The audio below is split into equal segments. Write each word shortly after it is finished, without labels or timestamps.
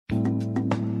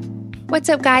What's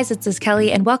up, guys? It's Liz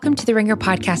Kelly, and welcome to the Ringer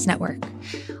Podcast Network.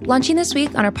 Launching this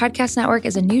week on our podcast network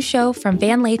is a new show from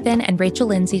Van Lathan and Rachel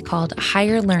Lindsay called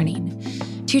Higher Learning.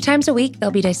 2 times a week, they'll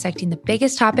be dissecting the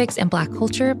biggest topics in Black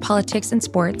culture, politics, and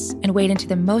sports, and wade into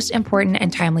the most important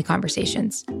and timely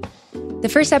conversations. The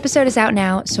first episode is out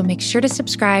now, so make sure to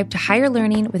subscribe to Higher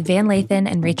Learning with Van Lathan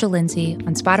and Rachel Lindsay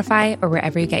on Spotify or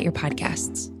wherever you get your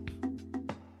podcasts.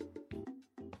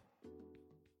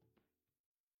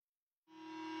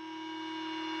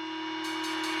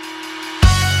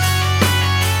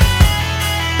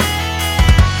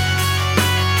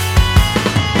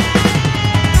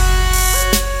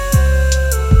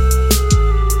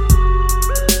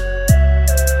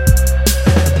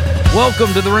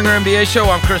 Welcome to the Ringer NBA Show.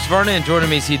 I'm Chris Vernon, and joining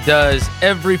me as he does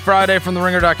every Friday from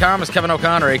theringer.com is Kevin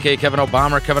O'Connor, a.k.a. Kevin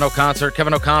O'Bomber, Kevin O'Concert,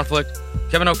 Kevin O'Conflict,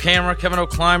 Kevin O'Camera, Kevin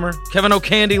O'Climber, Kevin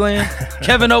O'Candyland,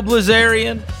 Kevin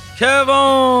O'Blazarian,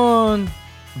 Kevin!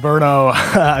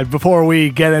 Verno, before we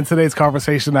get into today's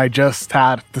conversation, I just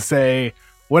had to say,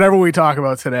 whatever we talk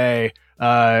about today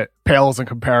pales in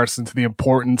comparison to the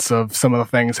importance of some of the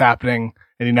things happening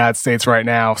in the United States right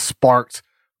now, sparked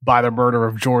by the murder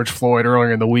of George Floyd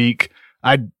earlier in the week.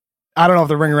 I don't know if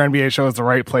the Ringer NBA Show is the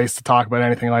right place to talk about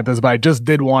anything like this, but I just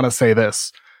did want to say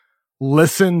this.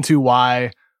 Listen to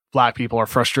why Black people are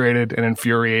frustrated and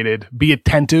infuriated. Be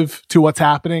attentive to what's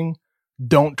happening.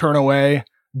 Don't turn away.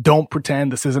 Don't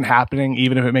pretend this isn't happening,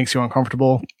 even if it makes you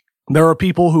uncomfortable. There are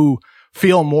people who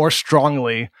feel more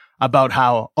strongly about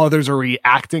how others are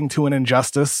reacting to an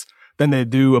injustice than they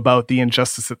do about the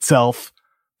injustice itself.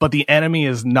 But the enemy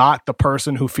is not the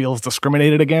person who feels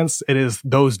discriminated against. It is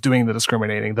those doing the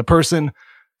discriminating. The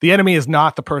enemy is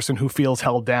not the person who feels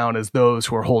held down as those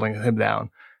who are holding him down.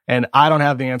 And I don't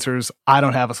have the answers. I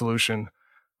don't have a solution,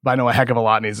 but I know a heck of a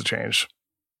lot needs to change.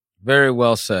 Very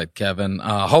well said, Kevin.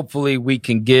 Hopefully we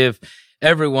can give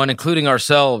everyone, including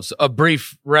ourselves, a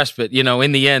brief respite. You know,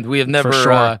 in the end, we have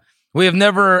never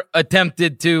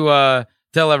attempted to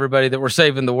tell everybody that we're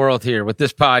saving the world here with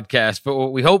this podcast. But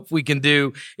what we hope we can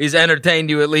do is entertain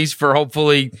you at least for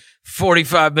hopefully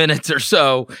 45 minutes or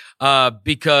so,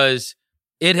 because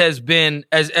it has been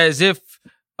as if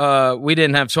we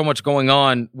didn't have so much going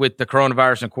on with the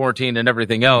coronavirus and quarantine and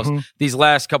everything else. Mm-hmm. These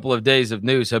last couple of days of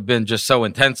news have been just so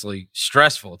intensely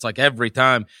stressful. It's like every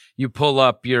time you pull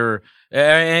up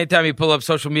anytime you pull up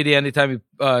social media, anytime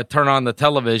you turn on the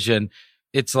television,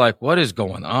 it's like, what is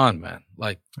going on, man?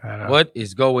 Like, what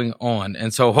is going on?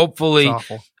 And so hopefully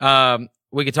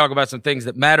we can talk about some things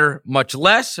that matter much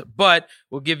less, but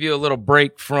we'll give you a little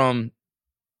break from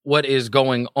what is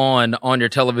going on your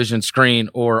television screen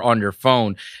or on your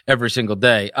phone every single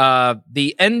day.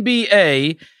 The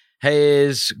NBA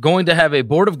is going to have a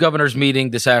Board of Governors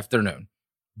meeting this afternoon.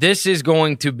 This is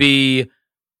going to be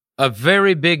a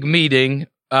very big meeting,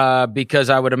 because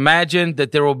I would imagine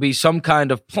that there will be some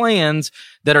kind of plans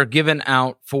that are given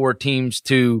out for teams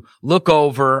to look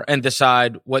over and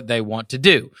decide what they want to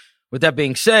do. With that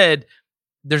being said,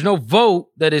 there's no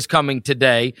vote that is coming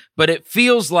today, but it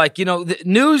feels like, the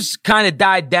news kind of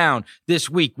died down this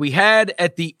week. We had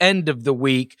at the end of the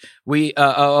week,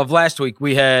 of last week,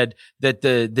 we had that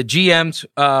the GMs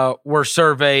were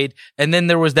surveyed, and then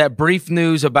there was that brief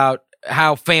news about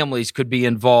how families could be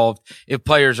involved if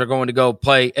players are going to go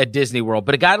play at Disney World.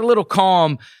 But it got a little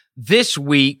calm this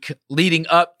week leading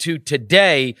up to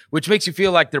today, which makes you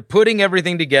feel like they're putting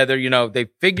everything together. They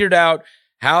figured out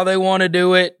how they want to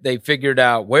do it. They figured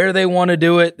out where they want to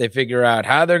do it. They figure out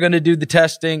how they're going to do the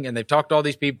testing, and they've talked to all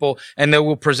these people, and they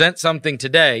will present something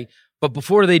today. But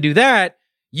before they do that,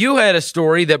 you had a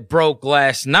story that broke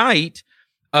last night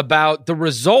about the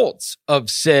results of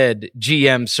said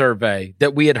GM survey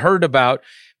that we had heard about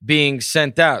being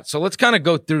sent out. So let's kind of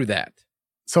go through that.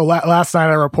 So last night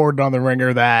I reported on The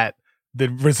Ringer that the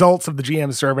results of the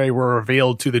GM survey were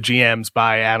revealed to the GMs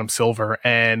by Adam Silver,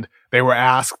 and they were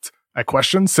asked a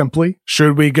question simply: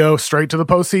 should we go straight to the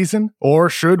postseason or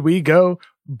should we go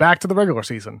back to the regular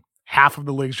season? Half of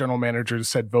the league's general managers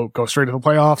said go straight to the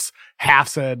playoffs. Half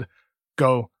said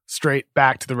go straight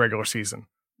back to the regular season.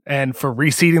 And for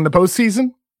reseeding the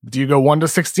postseason, do you go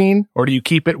 1-16 or do you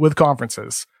keep it with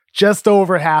conferences? Just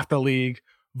over half the league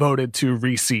voted to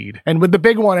reseed. And with the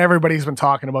big one everybody's been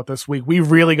talking about this week, we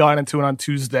really got into it on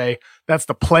Tuesday. That's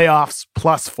the playoffs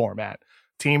plus format.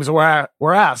 Teams were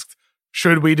asked,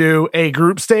 should we do a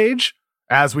group stage,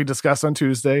 as we discussed on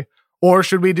Tuesday, or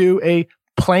should we do a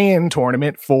play-in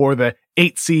tournament for the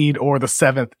 8th seed or the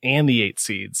 7th and the 8th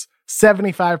seeds?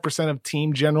 75% of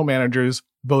team general managers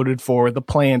voted for the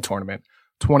play-in tournament.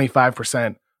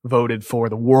 25% voted for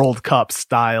the World Cup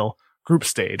style group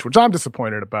stage, which I'm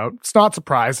disappointed about. It's not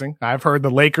surprising. I've heard the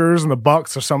Lakers and the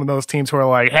Bucks are some of those teams who are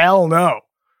like, hell no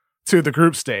to the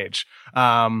group stage.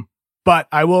 But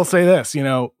I will say this,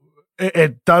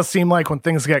 it does seem like when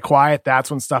things get quiet,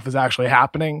 that's when stuff is actually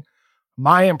happening.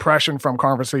 My impression from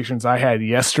conversations I had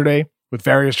yesterday with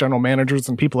various general managers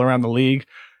and people around the league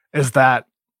is that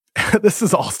this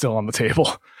is all still on the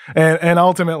table. And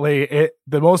ultimately,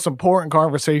 the most important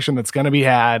conversation that's going to be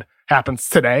had happens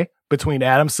today between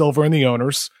Adam Silver and the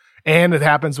owners, and it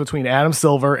happens between Adam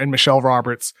Silver and Michelle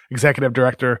Roberts, executive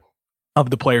director of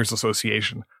the Players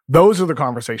Association. Those are the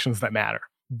conversations that matter.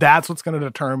 That's what's going to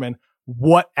determine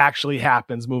what actually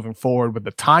happens moving forward with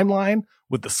the timeline,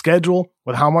 with the schedule,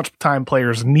 with how much time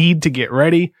players need to get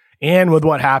ready, and with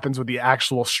what happens with the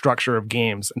actual structure of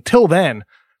games. Until then,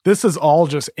 this is all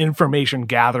just information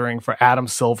gathering for Adam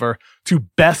Silver to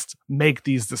best make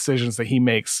these decisions that he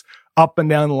makes up and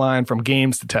down the line from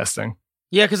games to testing.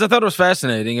 Yeah, because I thought it was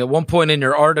fascinating. At one point in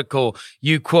your article,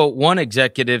 you quote one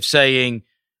executive saying,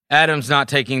 Adam's not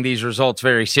taking these results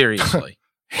very seriously.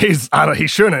 He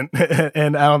shouldn't,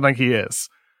 and I don't think he is.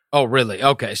 Oh, really?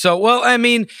 Okay. So, well, I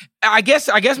mean, I guess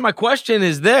my question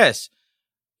is this.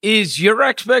 Is your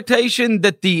expectation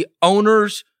that the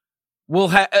owners will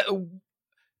have...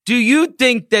 Do you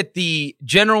think that the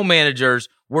general managers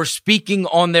were speaking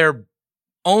on their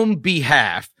own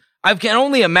behalf? I can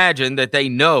only imagine that they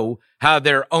know how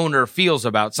their owner feels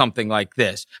about something like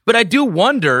this. But I do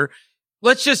wonder,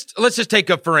 let's just take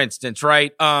a for instance,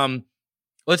 right?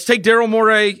 Let's take Daryl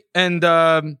Morey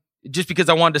and just because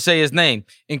I wanted to say his name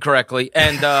incorrectly,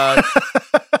 and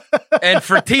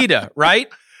Fertitta, right?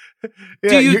 Yeah,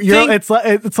 do you think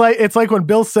it's like when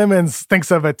Bill Simmons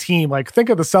thinks of a team, like think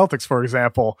of the Celtics, for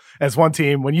example, as one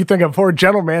team. When you think of for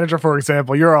general manager, for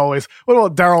example, you're always, what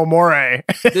about Daryl Morey?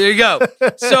 There you go.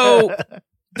 So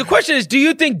the question is, do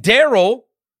you think Daryl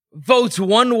votes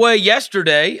one way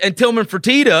yesterday and Tillman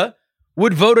Fertitta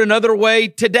would vote another way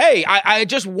today? I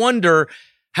just wonder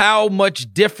how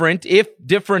much different, if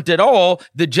different at all,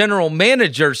 the general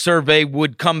manager survey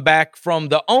would come back from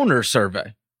the owner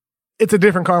survey. It's a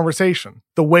different conversation.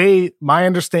 The way my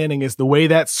understanding is the way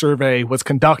that survey was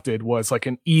conducted was like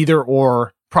an either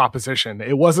or proposition.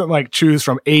 It wasn't like choose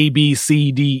from A, B,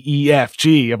 C, D, E, F,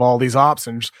 G of all these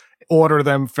options, order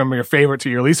them from your favorite to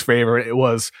your least favorite. It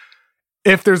was,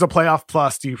 if there's a playoff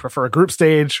plus, do you prefer a group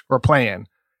stage or play-in?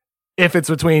 If it's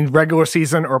between regular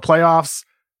season or playoffs,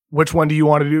 which one do you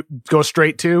want to go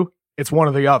straight to? It's one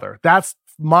or the other. That's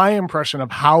my impression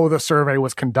of how the survey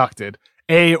was conducted,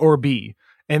 A or B.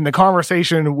 And the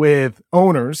conversation with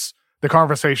owners, the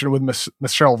conversation with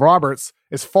Michelle Roberts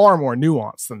is far more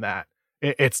nuanced than that.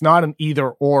 It's not an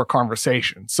either or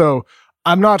conversation. So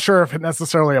I'm not sure if it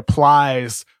necessarily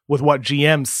applies with what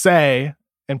GMs say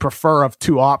and prefer of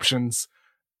two options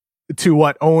to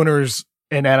what owners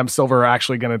and Adam Silver are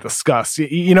actually going to discuss.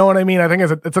 You know what I mean? I think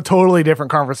it's a totally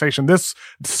different conversation. This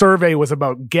survey was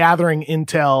about gathering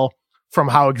intel from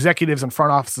how executives and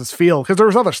front offices feel, because there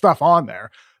was other stuff on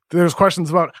there. There's questions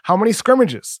about how many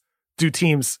scrimmages do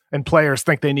teams and players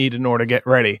think they need in order to get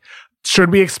ready?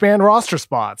 Should we expand roster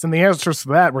spots? And the answers to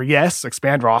that were yes,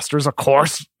 expand rosters. Of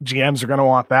course, GMs are going to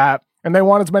want that. And they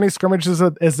want as many scrimmages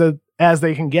as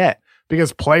they can get,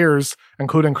 because players,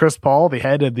 including Chris Paul, the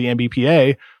head of the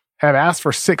NBPA, have asked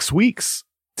for 6 weeks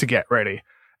to get ready.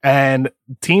 And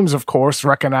teams, of course,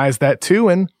 recognize that too.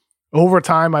 And over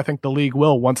time, I think the league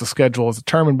will, once a schedule is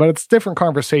determined, but it's different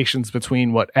conversations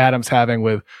between what Adam's having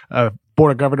with a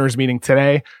Board of Governors meeting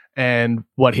today and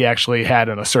what he actually had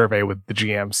in a survey with the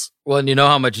GMs. Well, and you know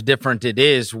how much different it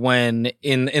is when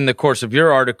in the course of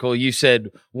your article, you said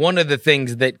one of the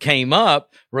things that came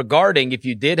up regarding if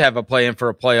you did have a play-in for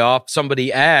a playoff,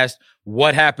 somebody asked,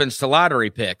 what happens to lottery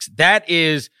picks? That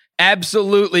is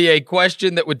absolutely a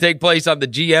question that would take place on the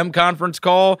GM conference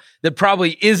call that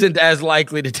probably isn't as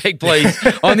likely to take place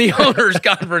on the owners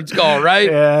conference call, right?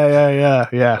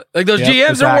 Yeah. Like those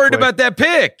GMs are worried about that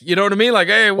pick. You know what I mean? Like,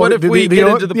 hey, what if we get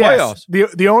into the playoffs?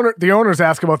 The owners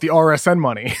ask about the RSN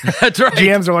money. That's right.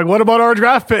 GMs are like, what about our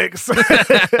draft picks? All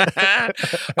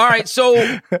right.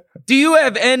 So do you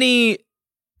have any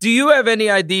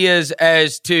ideas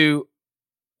as to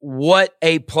what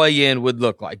a play-in would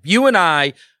look like? You and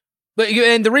I,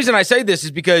 and the reason I say this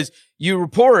is because you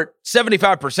report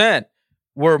 75%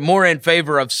 were more in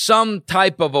favor of some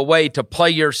type of a way to play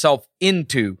yourself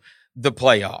into the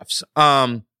playoffs.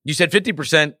 You said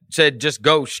 50% said just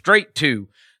go straight to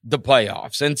the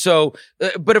playoffs. And so,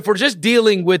 but if we're just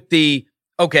dealing with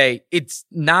it's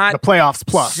not the playoffs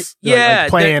plus, like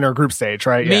play-in or group stage,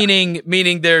 right?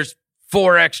 Meaning there's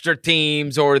 4 extra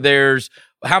teams, or there's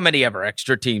how many ever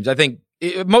extra teams? I think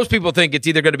most people think it's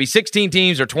either going to be 16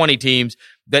 teams or 20 teams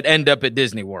that end up at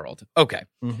Disney World. Okay.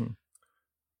 Mm-hmm.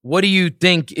 What do you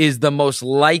think is the most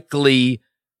likely?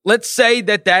 Let's say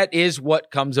that is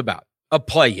what comes about, a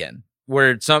play-in,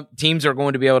 where some teams are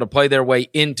going to be able to play their way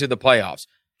into the playoffs.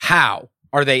 How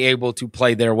are they able to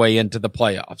play their way into the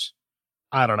playoffs?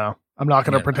 I don't know. I'm not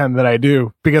going to pretend that I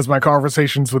do, because my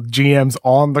conversations with GMs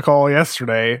on the call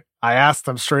yesterday, I asked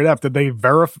them straight up, did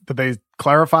they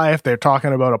clarify if they're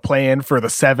talking about a play-in for the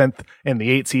 7th and the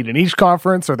 8th seed in each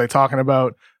conference? Or are they talking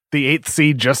about the 8th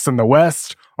seed just in the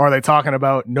West? Or are they talking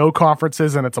about no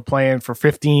conferences and it's a play-in for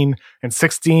 15 and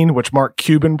 16, which Mark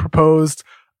Cuban proposed?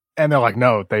 And they're like,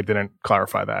 no, they didn't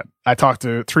clarify that. I talked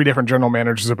to 3 different general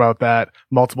managers about that,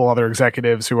 multiple other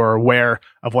executives who are aware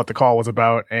of what the call was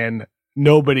about, and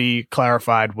nobody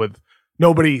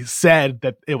said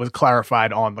that it was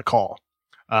clarified on the call.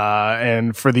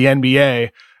 And for the NBA,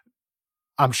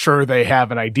 I'm sure they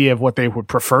have an idea of what they would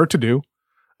prefer to do.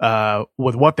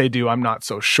 With what they do, I'm not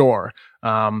so sure.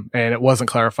 And it wasn't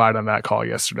clarified on that call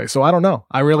yesterday. So I don't know.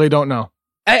 I really don't know.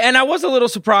 And I was a little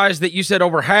surprised that you said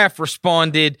over half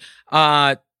responded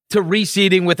to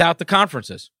reseeding without the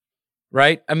conferences,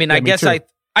 right? I mean, yeah, I guess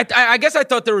I guess I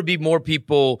thought there would be more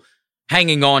people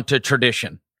hanging on to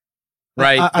tradition,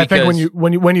 right? I think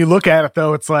when you look at it,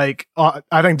 though, it's like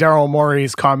I think Daryl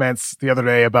Morey's comments the other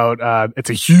day about it's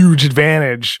a huge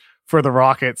advantage for the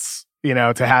Rockets,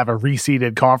 to have a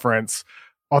reseeded conference.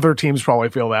 Other teams probably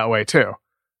feel that way too.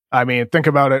 I mean, think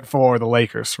about it for the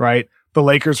Lakers, right? The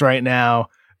Lakers right now,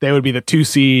 they would be the 2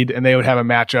 seed and they would have a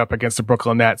matchup against the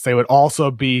Brooklyn Nets. They would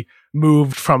also be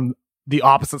moved from the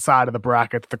opposite side of the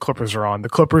bracket that the Clippers are on. The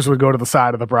Clippers would go to the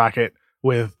side of the bracket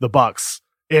with the Bucks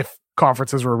if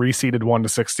conferences were reseeded 1 to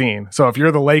 16. So if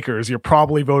you're the Lakers, you're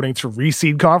probably voting to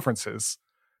reseed conferences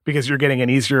because you're getting an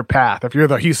easier path. If you're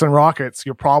the Houston Rockets,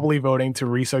 you're probably voting to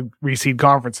reseed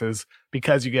conferences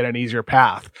because you get an easier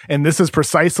path. And this is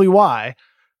precisely why,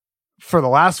 for the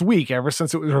last week, ever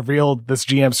since it was revealed this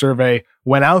GM survey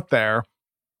went out there,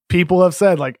 people have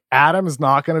said, like, Adam is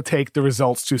not going to take the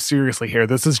results too seriously here.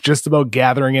 This is just about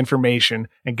gathering information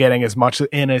and getting as much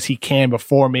in as he can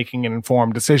before making an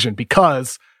informed decision,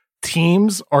 because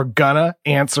teams are gonna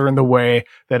answer in the way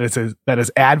that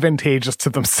is advantageous to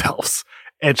themselves.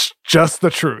 It's just the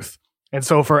truth. And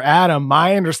so for Adam,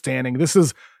 my understanding, this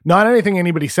is not anything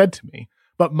anybody said to me,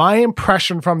 but my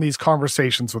impression from these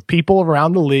conversations with people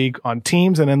around the league, on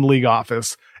teams and in the league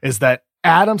office, is that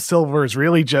Adam Silver is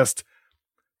really just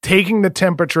taking the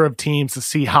temperature of teams to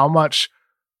see how much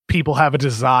people have a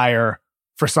desire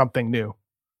for something new,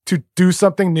 to do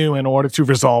something new in order to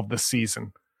resolve this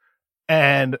season.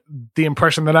 And the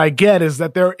impression that I get is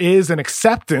that there is an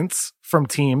acceptance from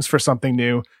teams for something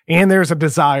new, and there's a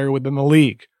desire within the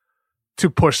league to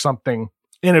push something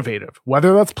innovative,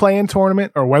 whether that's play-in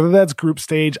tournament or whether that's group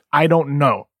stage. I don't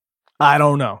know.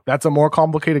 That's a more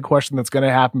complicated question that's going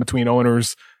to happen between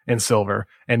owners and Silver,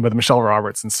 and with Michelle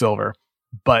Roberts and Silver.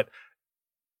 But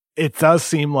it does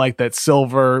seem like that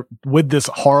Silver, with this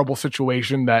horrible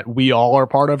situation that we all are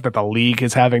part of, that the league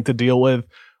is having to deal with,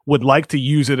 would like to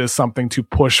use it as something to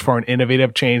push for an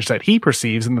innovative change that he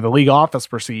perceives and that the league office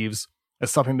perceives as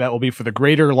something that will be for the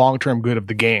greater long-term good of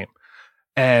the game.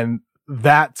 And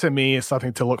that, to me, is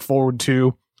something to look forward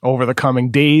to over the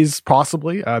coming days,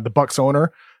 possibly. The Bucks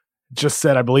owner just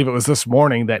said, I believe it was this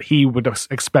morning, that he would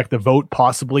expect a vote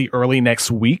possibly early next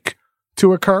week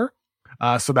to occur.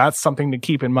 So that's something to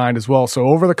keep in mind as well. So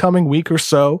over the coming week or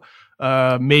so,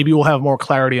 maybe we'll have more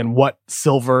clarity on what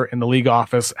Silver and the league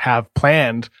office have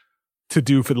planned to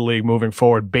do for the league moving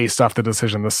forward based off the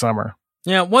decision this summer.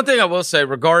 Yeah, one thing I will say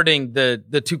regarding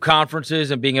the 2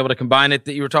 conferences and being able to combine it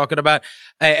that you were talking about,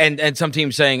 and some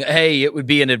teams saying, hey, it would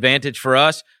be an advantage for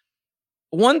us.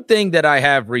 One thing that I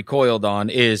have recoiled on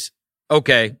is,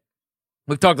 okay,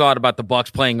 we've talked a lot about the Bucks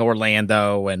playing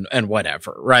Orlando and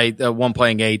whatever, right? One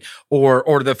playing 8,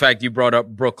 or the fact you brought up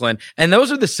Brooklyn, and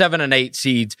those are the 7 and 8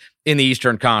 seeds in the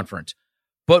Eastern Conference.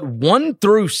 But 1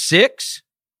 through 6,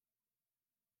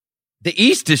 the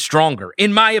East is stronger,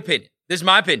 in my opinion. This is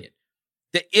my opinion.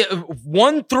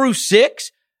 1 through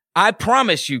 6, I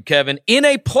promise you, Kevin, in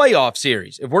a playoff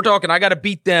series, if we're talking, I got to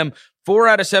beat them 4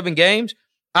 out of 7 games,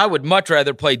 I would much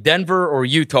rather play Denver or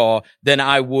Utah than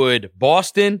I would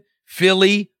Boston,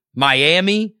 Philly,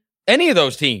 Miami, any of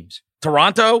those teams.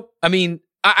 Toronto. I mean,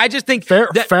 I just think fair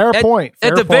point.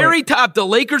 At the very top, the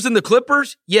Lakers and the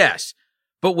Clippers, yes.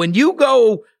 But when you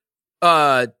go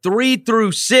 3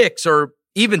 through 6 or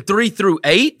even 3 through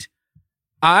 8,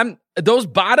 those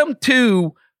bottom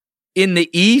 2 in the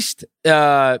East,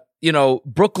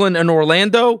 Brooklyn and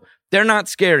Orlando, they're not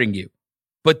scaring you.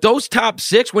 But those top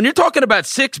 6, when you're talking about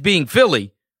 6 being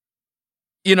Philly,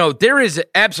 there is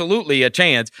absolutely a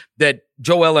chance that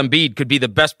Joel Embiid could be the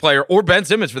best player, or Ben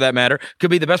Simmons for that matter,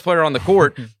 could be the best player on the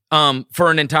court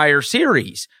for an entire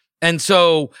series. And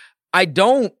so I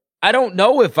don't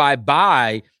know if I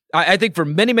buy. I think for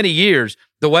many, many years,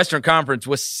 the Western Conference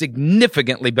was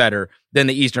significantly better than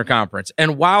the Eastern Conference.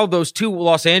 And while those 2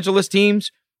 Los Angeles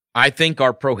teams, I think,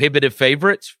 are prohibitive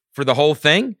favorites for the whole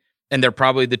thing, and they're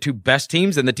probably the 2 best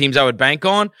teams and the teams I would bank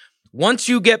on, once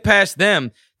you get past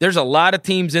them, there's a lot of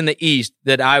teams in the East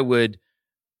that I would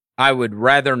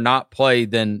rather not play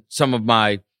than some of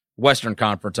my Western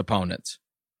Conference opponents.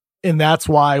 And that's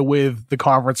why with the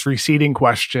conference reseeding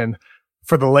question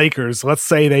for the Lakers, let's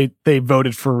say they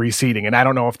voted for reseeding, and I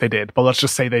don't know if they did, but let's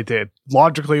just say they did.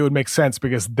 Logically, it would make sense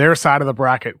because their side of the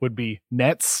bracket would be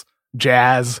Nets,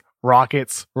 Jazz,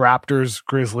 Rockets, Raptors,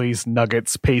 Grizzlies,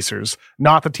 Nuggets, Pacers,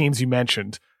 not the teams you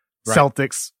mentioned. Right.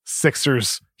 Celtics,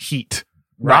 Sixers, Heat.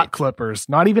 Not Clippers,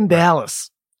 not even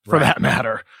Dallas, for that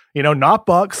matter. Not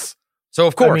Bucks. So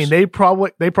of course, they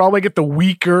probably get the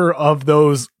weaker of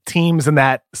those teams in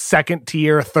that second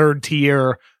tier, third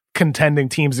tier contending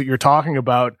teams that you're talking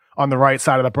about on the right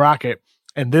side of the bracket.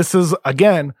 And this is,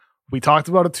 again, we talked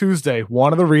about it Tuesday,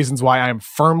 one of the reasons why I am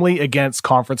firmly against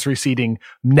conference reseeding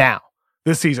now,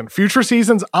 this season. Future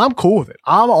seasons, I'm cool with it.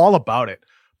 I'm all about it.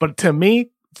 But to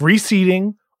me,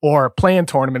 reseeding or play-in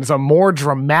tournament is a more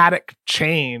dramatic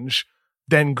change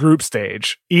than group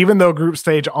stage. Even though group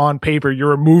stage on paper,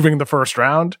 you're removing the first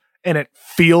round and it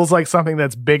feels like something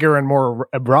that's bigger and more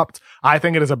abrupt. I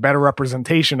think it is a better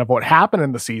representation of what happened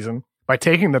in the season by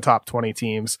taking the top 20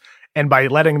 teams and by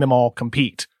letting them all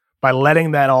compete, by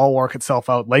letting that all work itself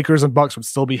out. Lakers and Bucks would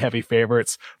still be heavy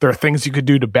favorites. There are things you could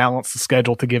do to balance the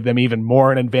schedule to give them even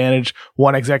more an advantage.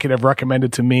 One executive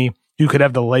recommended to me, you could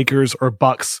have the Lakers or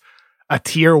Bucks, a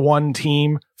tier 1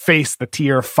 team, face the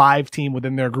tier 5 team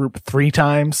within their group 3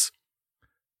 times.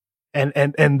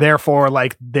 And therefore,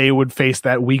 they would face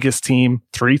that weakest team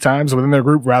 3 times within their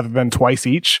group rather than twice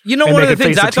each. One of the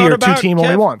things I thought about, tier 2 team Kev,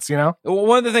 only once,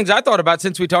 One of the things I thought about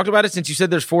since we talked about it, since you said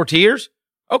there's 4 tiers,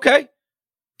 okay,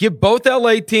 give both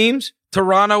LA teams,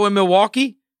 Toronto and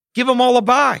Milwaukee, give them all a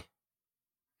bye.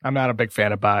 I'm not a big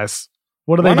fan of buys.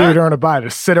 What do they do during a bye?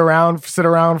 Just sit around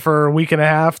for a week and a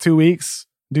half, 2 weeks?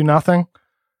 Do nothing.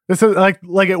 This is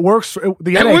like it works. The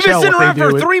NHL, we've been sitting around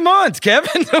for 3 months,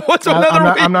 Kevin. What's another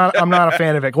week? I'm not a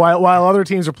fan of it. While other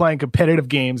teams are playing competitive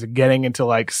games and getting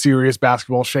into serious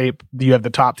basketball shape, you have the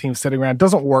top teams sitting around. It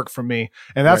doesn't work for me,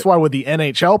 and that's why with the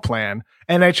NHL plan,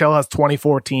 NHL has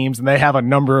 24 teams and they have a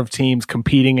number of teams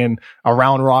competing in a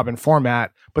round robin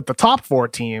format, but the top 4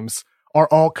 teams are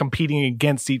all competing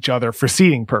against each other for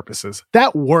seeding purposes.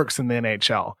 That works in the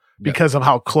NHL. Because of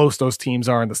how close those teams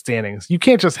are in the standings. You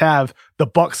can't just have the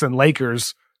Bucks and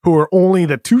Lakers, who are only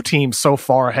the 2 teams so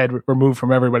far ahead removed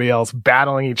from everybody else,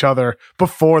 battling each other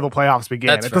before the playoffs begin.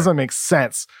 It doesn't make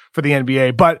sense for the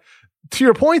NBA. But to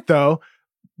your point, though,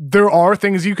 there are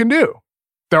things you can do.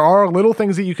 There are little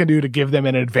things that you can do to give them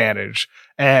an advantage.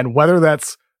 And whether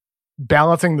that's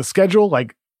balancing the schedule,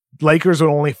 like Lakers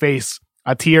would only face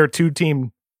a tier 2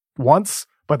 team once,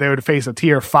 but they would face a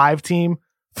tier 5 team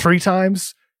 3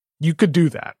 times. You could do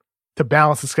that to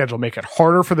balance the schedule, make it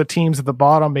harder for the teams at the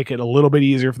bottom, make it a little bit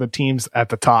easier for the teams at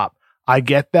the top. I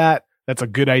get that. That's a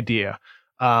good idea.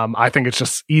 I think it's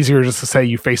just easier just to say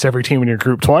you face every team in your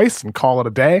group twice and call it a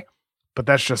day, but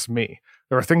that's just me.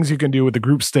 There are things you can do with the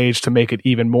group stage to make it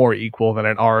even more equal than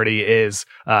it already is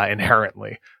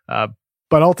inherently. But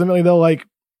ultimately, though,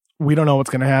 we don't know what's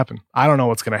going to happen. I don't know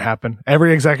what's going to happen.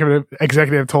 Every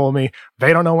executive told me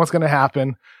they don't know what's going to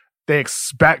happen. They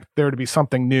expect there to be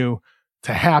something new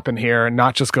to happen here and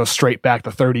not just go straight back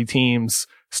to 30 teams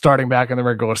starting back in the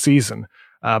regular season.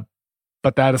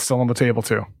 But that is still on the table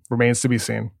too. Remains to be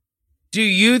seen. Do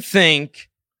you think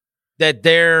that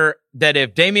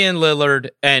if Damian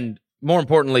Lillard and more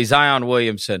importantly Zion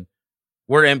Williamson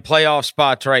were in playoff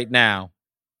spots right now,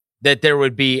 that there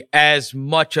would be as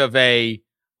much of a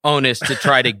onus to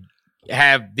try to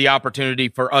have the opportunity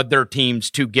for other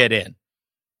teams to get in?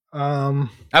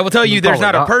 I will tell you, there's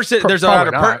not a person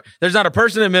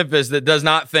in Memphis that does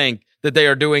not think that they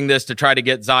are doing this to try to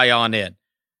get Zion in.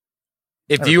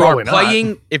 If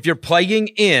you're playing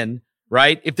in,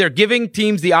 right? If they're giving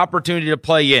teams the opportunity to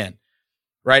play in,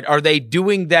 right? Are they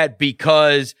doing that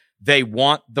because they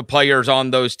want the players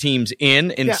on those teams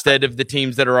in instead of the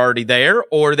teams that are already there?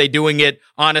 Or are they doing it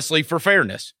honestly for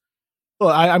fairness?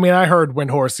 Well, I mean, I heard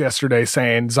Windhorst yesterday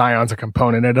saying Zion's a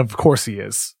component, and of course he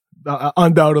is.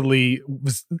 Undoubtedly,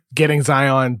 was getting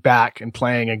Zion back and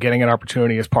playing and getting an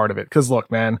opportunity as part of it. Because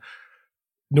look, man,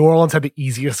 New Orleans had the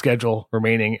easiest schedule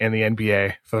remaining in the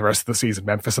NBA for the rest of the season.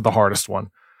 Memphis had the hardest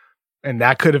one. And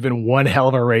that could have been one hell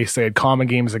of a race. They had common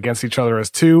games against each other as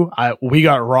two. We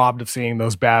got robbed of seeing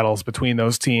those battles between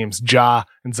those teams, Ja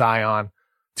and Zion,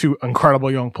 two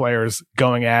incredible young players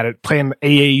going at it, playing the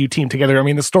AAU team together. I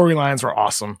mean, the storylines were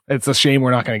awesome. It's a shame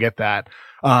we're not going to get that.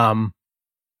 The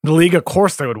league, of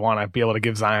course, they would want to be able to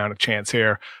give Zion a chance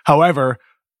here. However,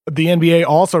 the NBA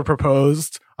also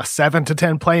proposed a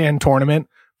 7-10 play-in tournament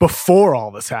before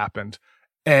all this happened.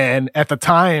 And at the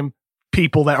time,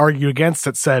 people that argued against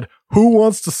it said, who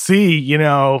wants to see,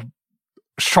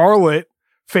 Charlotte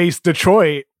face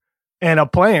Detroit in a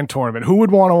play-in tournament? Who would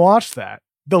want to watch that?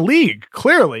 The league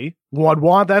clearly would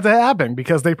want that to happen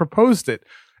because they proposed it.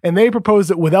 And they proposed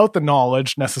it without the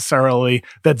knowledge necessarily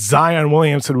that Zion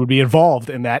Williamson would be involved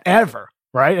in that ever,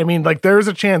 right? I mean, there's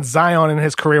a chance Zion in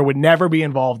his career would never be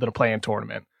involved in a play-in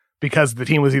tournament because the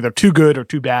team was either too good or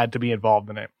too bad to be involved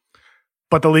in it.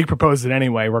 But the league proposed it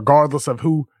anyway, regardless of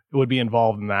who would be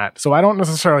involved in that. So I don't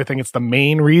necessarily think it's the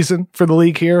main reason for the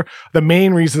league here. The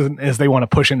main reason is they want to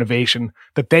push innovation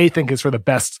that they think is for the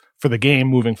best for the game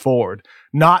moving forward,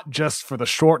 not just for the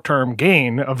short-term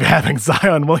gain of having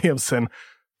Zion Williamson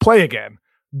play again.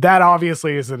 That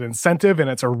obviously is an incentive and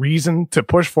it's a reason to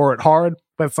push for it hard,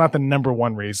 but it's not the number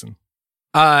one reason.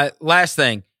 Last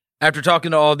thing, after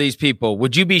talking to all these people,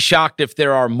 would you be shocked if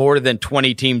there are more than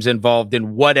 20 teams involved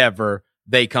in whatever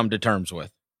they come to terms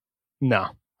with? No.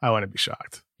 I wouldn't be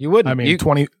shocked. You wouldn't? I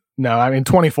mean,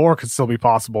 24 could still be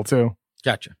possible too.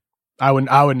 Gotcha. I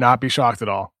would not be shocked at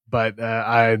all. But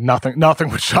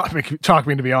nothing would shock me,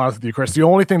 to be honest with you, Chris. The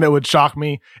only thing that would shock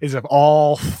me is if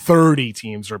all 30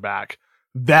 teams are back.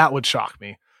 That would shock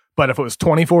me. But if it was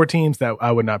 24 teams, that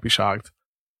I would not be shocked.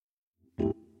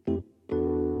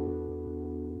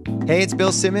 Hey, it's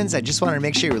Bill Simmons. I just wanted to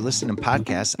make sure you were listening to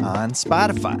podcasts on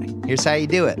Spotify. Here's how you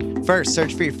do it. First,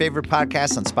 search for your favorite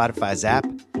podcasts on Spotify's app.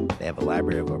 They have a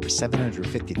library of over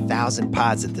 750,000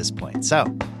 pods at this point. So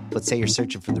let's say you're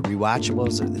searching for the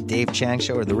Rewatchables or the Dave Chang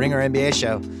Show or the Ringer NBA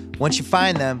Show. Once you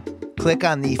find them, click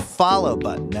on the follow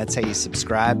button. That's how you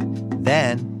subscribe.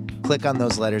 Then click on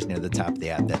those letters near the top of the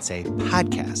app that say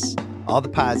podcasts. All the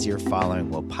pods you're following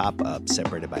will pop up,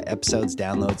 separated by episodes,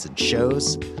 downloads, and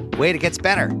shows. Wait, it gets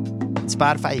better. On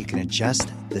Spotify, you can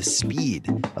adjust the speed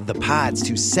of the pods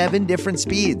to 7 different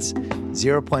speeds.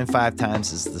 0.5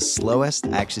 times is the slowest.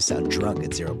 I actually sound drunk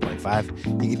at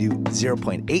 0.5. You can do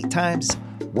 0.8 times,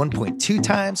 1.2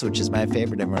 times, which is my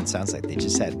favorite. Everyone sounds like they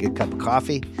just had a good cup of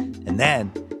coffee. And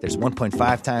then there's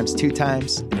 1.5 times, 2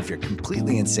 times, and if you're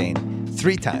completely insane,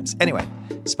 3 times. Anyway,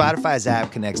 Spotify's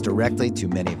app connects directly to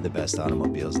many of the best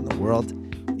automobiles in the world.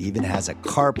 It even has a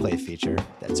CarPlay feature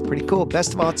that's pretty cool.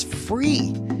 Best of all, it's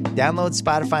free. Download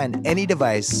Spotify on any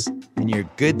device, and you're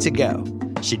good to go.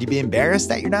 Should you be embarrassed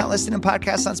that you're not listening to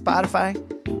podcasts on Spotify?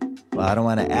 Well, I don't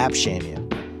want to app shame you,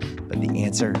 but the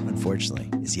answer, unfortunately,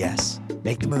 is yes.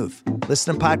 Make the move.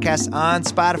 Listen to podcasts on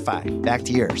Spotify. Back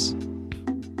to yours.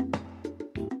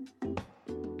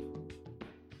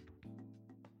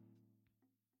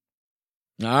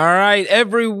 All right.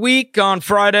 Every week on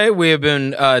Friday, we have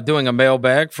been doing a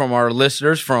mailbag from our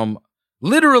listeners from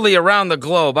literally around the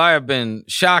globe. I have been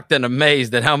shocked and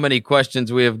amazed at how many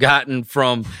questions we have gotten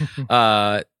from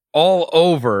all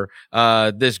over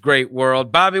this great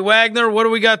world. Bobby Wagner, what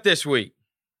do we got this week?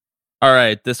 All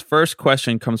right. This first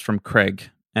question comes from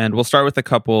Craig, and we'll start with a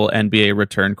couple NBA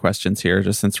return questions here,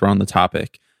 just since we're on the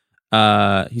topic.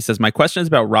 He says, my question is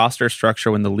about roster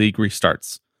structure when the league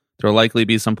restarts. There will likely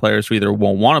be some players who either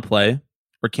won't want to play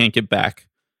or can't get back.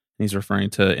 He's referring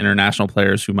to international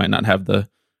players who might not have the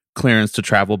clearance to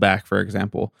travel back, for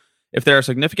example. If there are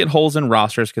significant holes in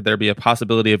rosters, could there be a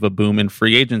possibility of a boom in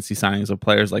free agency signings of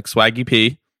players like Swaggy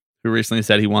P, who recently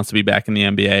said he wants to be back in the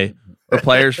NBA, or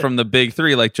players from the big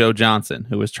three like Joe Johnson,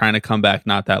 who was trying to come back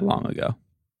not that long ago?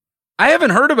 I haven't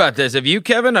heard about this. Have you,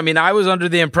 Kevin? I mean, I was under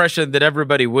the impression that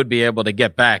everybody would be able to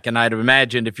get back, and I'd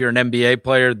imagined if you're an NBA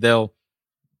player, they'll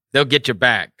get you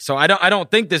back. So I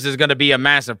don't think this is going to be a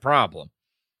massive problem.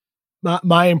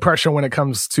 My impression when it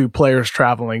comes to players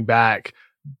traveling back,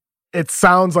 it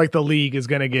sounds like the league is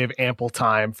going to give ample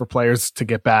time for players to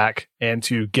get back and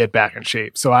to get back in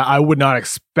shape. So I would not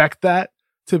expect that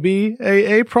to be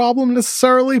a problem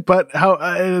necessarily. But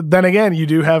then again, you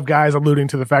do have guys alluding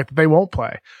to the fact that they won't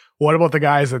play. What about the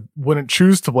guys that wouldn't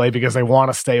choose to play because they want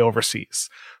to stay overseas,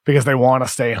 because they want to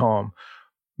stay home?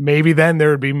 Maybe then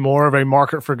there would be more of a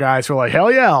market for guys who are like,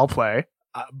 hell yeah, I'll play.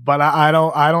 But I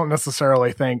don't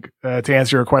necessarily think, to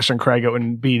answer your question, Craig, it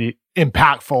wouldn't be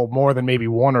impactful more than maybe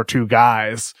 1 or 2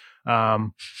 guys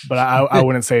But I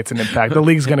wouldn't say it's an impact. The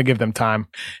league's going to give them time.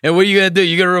 And what are you going to do?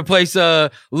 You going to replace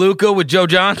Luka with Joe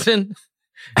Johnson?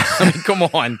 I mean, come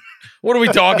on. What are we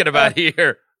talking about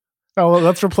here? Oh, well,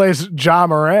 let's replace Ja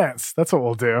Morant. That's what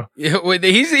we'll do. Yeah,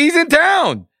 he's in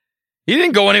town. He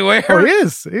didn't go anywhere. Oh, he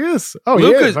is. Oh, he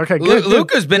is. Okay, good.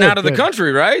 Luka's been out of the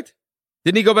country, right?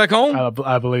 Didn't he go back home?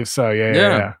 I believe so.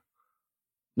 Yeah.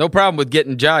 No problem with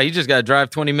getting Ja. He just got to drive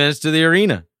 20 minutes to the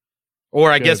arena. Or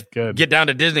I guess get down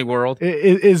to Disney World.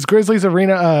 Is Grizzlies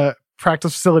Arena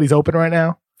practice facilities open right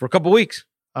now? For a couple weeks.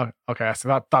 Oh, okay. I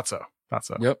thought so.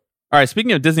 Yep. All right,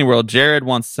 speaking of Disney World, Jared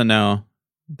wants to know,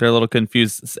 they're a little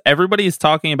confused. Everybody is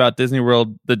talking about Disney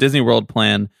World, the Disney World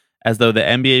plan, as though the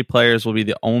NBA players will be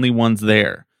the only ones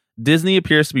there. Disney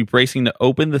appears to be bracing to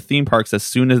open the theme parks as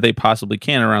soon as they possibly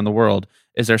can around the world.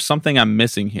 Is there something I'm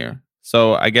missing here?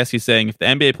 So I guess he's saying if the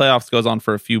NBA playoffs goes on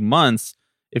for a few months,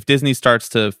 if Disney starts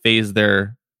to phase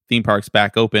their theme parks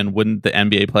back open, wouldn't the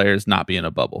NBA players not be in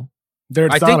a bubble?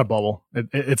 It's not a bubble.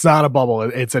 It's not a bubble.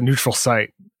 It's a neutral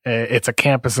site. It's a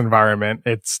campus environment.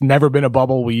 It's never been a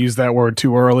bubble. We used that word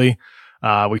too early.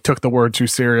 We took the word too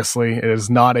seriously. It is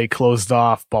not a closed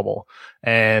off bubble.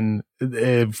 And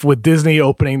with Disney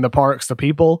opening the parks to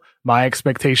people, my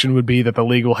expectation would be that the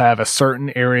league will have a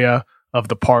certain area of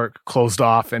the park closed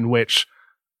off in which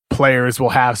players will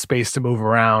have space to move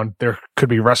around. There could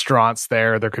be restaurants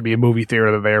there. There could be a movie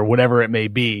theater there, whatever it may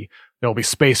be. There'll be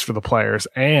space for the players.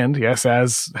 And yes,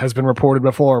 as has been reported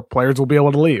before, players will be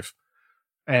able to leave.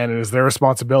 And it is their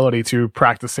responsibility to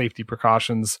practice safety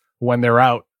precautions when they're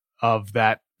out of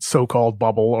that so-called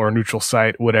bubble or neutral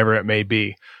site, whatever it may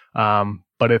be.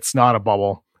 But it's not a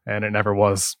bubble, and it never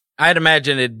was. I'd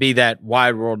imagine it'd be that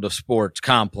Wide World of Sports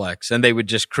complex, and they would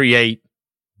just create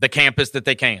the campus that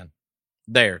they can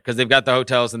there because they've got the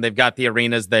hotels and they've got the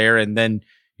arenas there, and then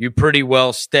you pretty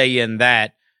well stay in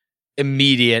that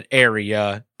immediate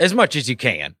area as much as you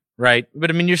can, right? But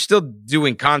I mean, you're still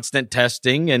doing constant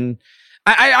testing, and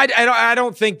I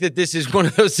don't think that this is one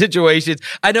of those situations.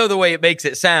 I know the way it makes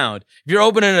it sound. If you're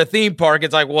opening a theme park,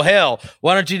 it's like, well, hell,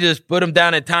 why don't you just put them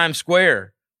down in Times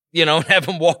Square, and have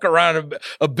them walk around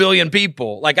a billion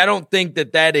people? Like, I don't think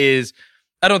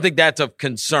that's of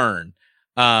concern,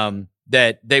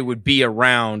 that they would be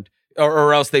around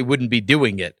or else they wouldn't be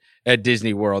doing it at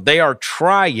Disney World. They are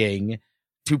trying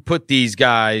to put these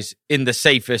guys in the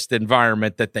safest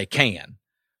environment that they can.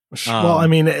 Well, I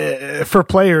mean, for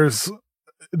players,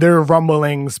 there are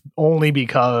rumblings only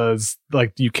because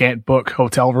you can't book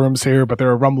hotel rooms here, but there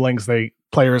are rumblings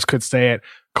players could stay at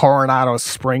Coronado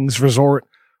Springs Resort,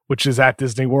 which is at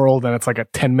Disney World, and it's like a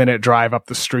 10-minute drive up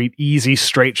the street, easy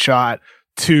straight shot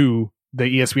to the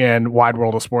ESPN Wide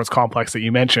World of Sports complex that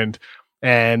you mentioned.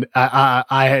 And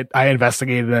I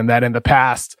investigated that in the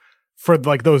past for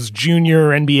those junior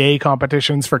NBA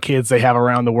competitions for kids they have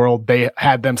around the world. They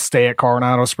had them stay at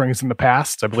Coronado Springs in the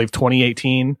past. I believe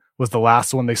 2018 was the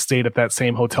last one they stayed at that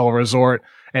same hotel resort,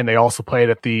 and they also played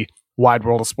at the Wide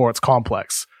World of Sports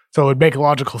complex. So it would make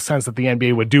logical sense that the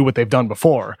NBA would do what they've done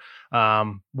before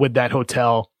with that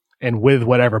hotel and with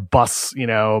whatever bus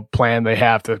plan they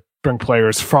have to bring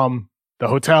players from the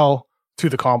hotel to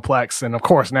the complex. And of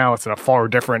course, now it's in a far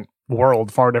different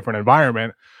world, far different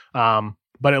environment.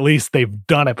 But at least they've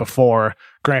done it before.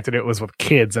 Granted, it was with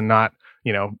kids and not,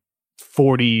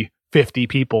 40, 50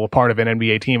 people, a part of an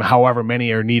NBA team, however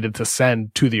many are needed to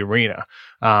send to the arena.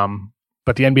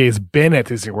 But the NBA has been at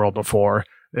Disney World before.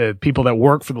 People that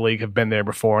work for the league have been there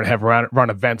before and have run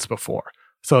events before.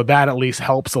 So that at least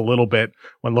helps a little bit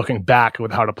when looking back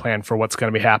with how to plan for what's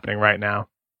going to be happening right now.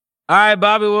 All right,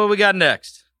 Bobby, what we got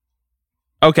next?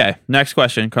 Okay, next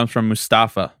question comes from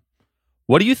Mustafa.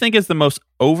 What do you think is the most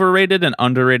overrated and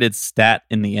underrated stat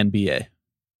in the NBA?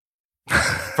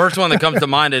 First one that comes to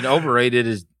mind and overrated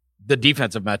is the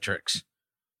defensive metrics.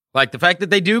 Like the fact that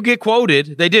they do get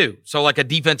quoted, they do. So like a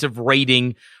defensive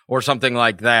rating or something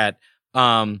like that,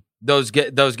 those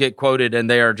get quoted, and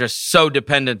they are just so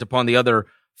dependent upon the other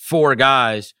four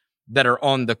guys that are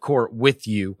on the court with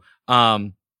you.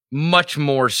 Much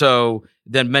more so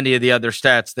than many of the other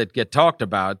stats that get talked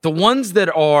about. The ones that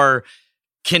are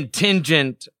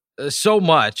contingent so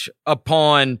much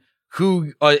upon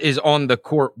who is on the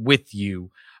court with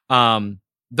you,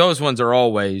 those ones are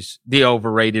always the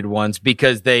overrated ones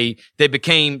because they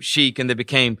became chic and they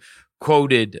became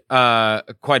quoted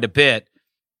quite a bit.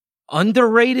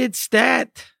 Underrated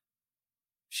stat?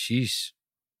 Sheesh.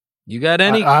 You got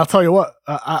any? I'll tell you what.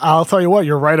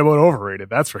 You're right about overrated.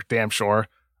 That's for damn sure.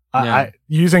 Yeah.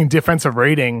 Using defensive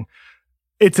rating,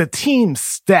 it's a team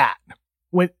stat.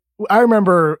 When I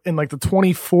remember in the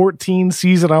 2014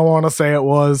 season, I want to say it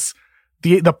was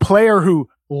the player who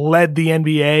led the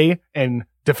NBA in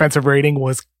defensive rating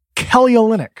was Kelly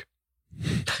Olynyk.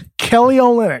 Kelly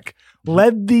Olynyk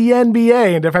led the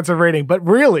NBA in defensive rating, but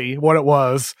really what it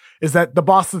was is that the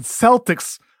Boston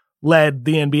Celtics led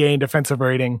the NBA in defensive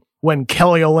rating when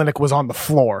Kelly Olynyk was on the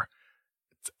floor.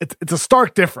 It's a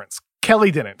stark difference.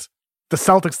 Kelly didn't. The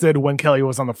Celtics did when Kelly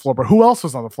was on the floor, but who else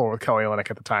was on the floor with Kelly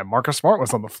Olynyk at the time? Marcus Smart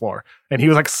was on the floor, and he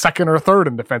was like second or third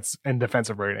in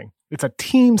defensive rating. It's a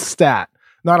team stat,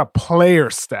 not a player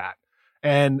stat.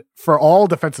 And for all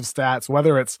defensive stats,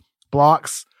 whether it's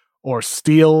blocks or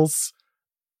steals,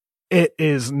 it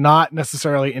is not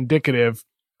necessarily indicative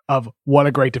of what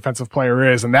a great defensive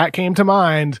player is. And that came to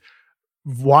mind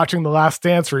watching The Last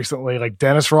Dance recently, like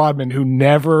Dennis Rodman, who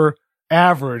never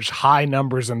averaged high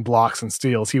numbers in blocks and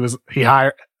steals. He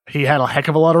had a heck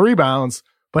of a lot of rebounds,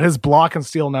 but his block and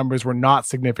steal numbers were not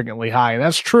significantly high. And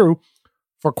that's true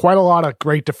for quite a lot of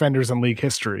great defenders in league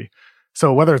history.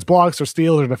 So whether it's blocks or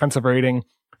steals or defensive rating,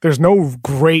 there's no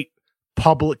great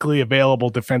publicly available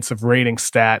defensive rating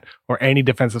stat or any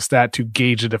defensive stat to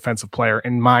gauge a defensive player,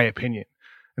 in my opinion.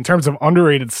 In terms of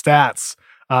underrated stats,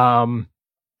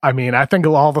 I mean, I think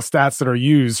all the stats that are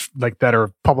used, like that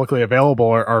are publicly available,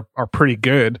 are pretty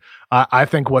good. I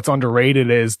think what's underrated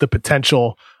is the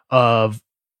potential of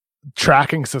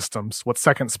tracking systems, what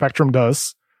Second Spectrum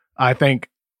does. I think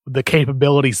the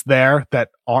capabilities there that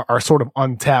are sort of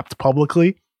untapped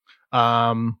publicly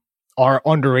are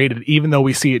underrated, even though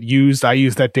we see it used. I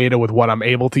use that data with what I'm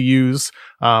able to use,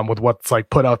 with what's like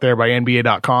put out there by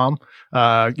NBA.com.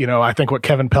 I think what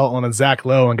Kevin Pelton and Zach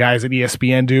Lowe and guys at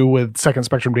ESPN do with Second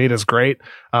Spectrum data is great.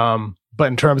 But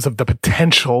in terms of the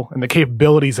potential and the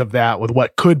capabilities of that with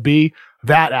what could be,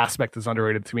 that aspect is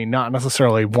underrated to me, not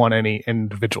necessarily any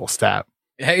individual stat.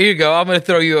 Here you go. I'm going to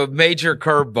throw you a major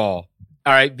curveball.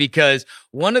 All right. Because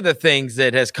one of the things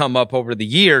that has come up over the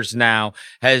years now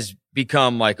has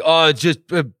become like,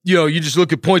 you just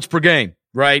look at points per game,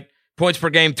 right? Points per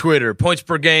game Twitter, points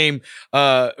per game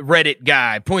Reddit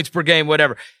guy, points per game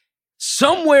whatever.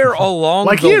 Somewhere along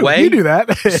like the way, you do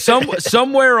that.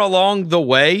 somewhere along the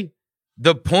way,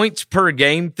 the points per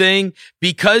game thing,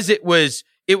 because it was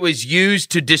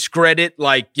used to discredit,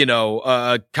 like,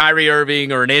 Kyrie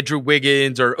Irving or an Andrew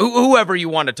Wiggins or whoever you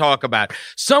want to talk about.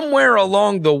 Somewhere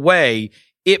along the way,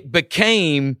 it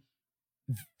became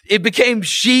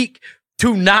chic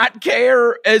to not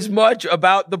care as much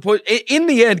about the put. In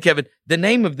the end, Kevin, the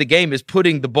name of the game is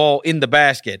putting the ball in the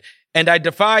basket. And I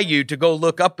defy you to go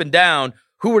look up and down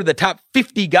who are the top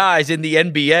 50 guys in the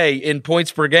NBA in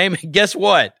points per game. And guess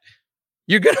what?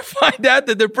 You're going to find out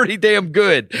that they're pretty damn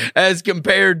good as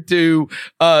compared to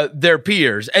their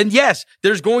peers. And yes,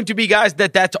 there's going to be guys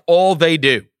that's all they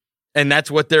do. And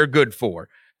that's what they're good for.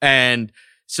 And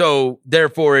so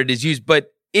therefore it is used.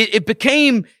 But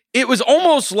it was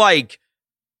almost like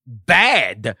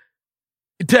bad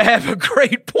to have a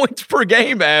great points per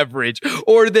game average,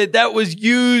 or that was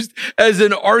used as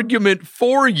an argument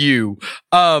for you.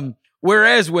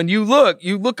 Whereas when you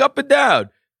look up and down,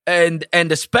 and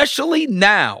especially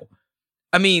now,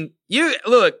 I mean,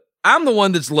 I'm the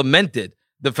one that's lamented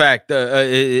the fact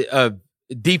of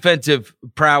defensive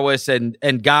prowess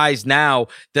and guys now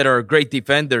that are great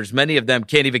defenders. Many of them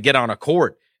can't even get on a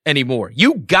court anymore.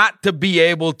 You got to be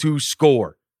able to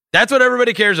score. That's what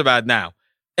everybody cares about now.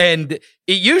 And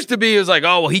it used to be, it was like,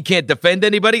 oh, well, he can't defend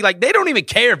anybody. Like, they don't even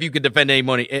care if you can defend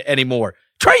anybody anymore.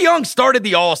 Trae Young started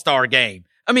the All-Star game.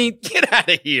 I mean, get out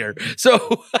of here.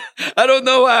 So I don't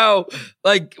know how,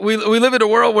 like, we live in a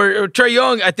world where Trae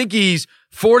Young, I think he's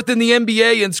fourth in the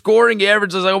NBA in scoring. He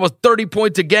averages like almost 30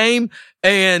 points a game.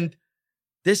 And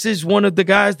this is one of the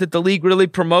guys that the league really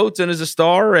promotes and is a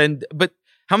star. But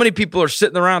how many people are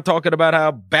sitting around talking about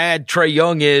how bad Trae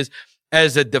Young is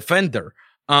as a defender?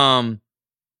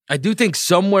 I do think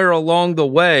somewhere along the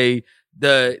way,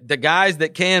 the guys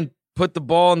that can put the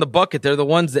ball in the bucket, they're the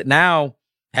ones that now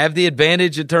have the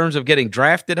advantage in terms of getting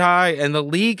drafted high. And the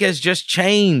league has just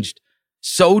changed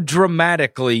so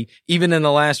dramatically, even in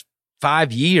the last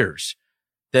 5 years,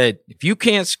 that if you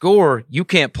can't score, you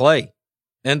can't play.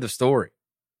 End of story.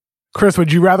 Chris,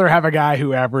 would you rather have a guy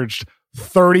who averaged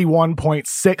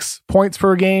 31.6 points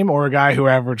per game or a guy who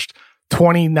averaged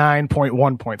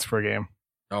 29.1 points per game?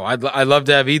 Oh, I'd love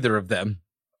to have either of them.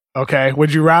 Okay.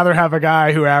 Would you rather have a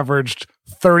guy who averaged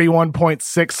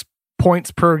 31.6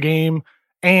 points per game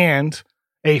and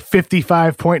a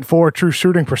 55.4 true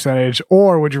shooting percentage,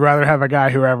 or would you rather have a guy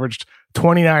who averaged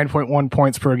 29.1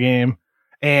 points per game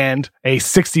and a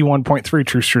 61.3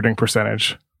 true shooting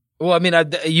percentage? Well, I mean,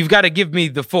 you've got to give me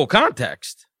the full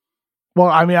context. Well,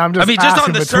 I mean, I'm just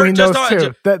on the between those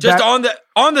two.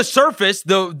 On the surface,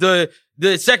 the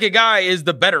second guy is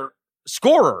the better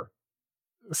scorer.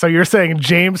 So you're saying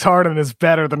James Harden is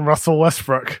better than Russell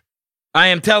Westbrook? I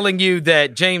am telling you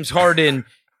that James Harden.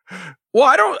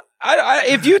 Well,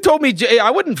 if you told me,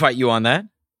 I wouldn't fight you on that.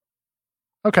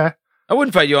 Okay. I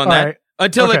wouldn't fight you on that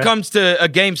until it comes to a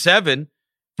game 7.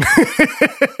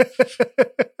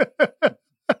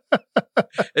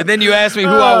 And then you ask me who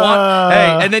I want.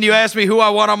 Hey, and then you ask me who I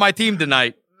want on my team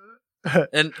tonight.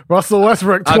 And Russell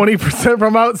Westbrook, 20%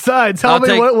 from outside. Tell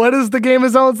me what is the game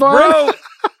of zones line? Bro,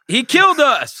 he killed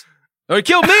us. Or he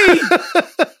killed me.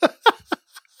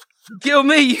 Kill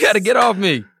me. You got to get off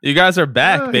me. You guys are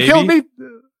back, baby. Kill me.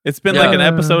 It's been like an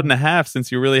episode and a half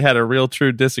since you really had a real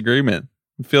true disagreement.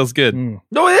 It feels good.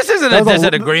 No, this isn't a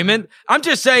disagreement. I'm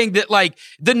just saying that, like,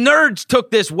 the nerds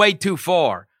took this way too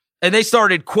far. And they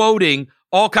started quoting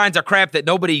all kinds of crap that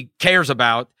nobody cares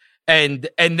about. And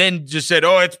then just said,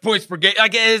 oh, it's points per game.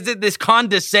 Like, is it this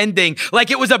condescending?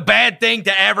 Like, it was a bad thing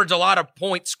to average a lot of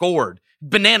points scored.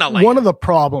 Banana land. One of the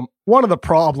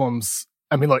problems,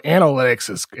 I mean, look, analytics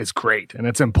is great and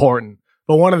it's important.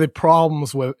 But one of the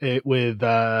problems with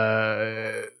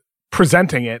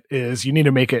presenting it is you need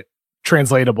to make it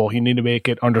translatable. You need to make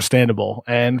it understandable.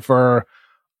 And for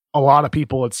a lot of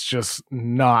people, it's just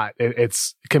not. It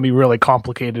can be really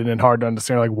complicated and hard to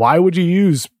understand. Like, why would you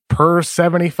use per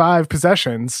 75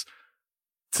 possessions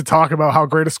to talk about how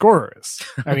great a scorer is?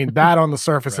 I mean, that on the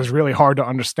surface is really hard to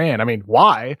understand. I mean,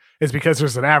 why? Is because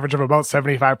there's an average of about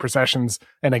 75 possessions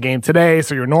in a game today.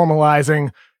 So you're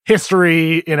normalizing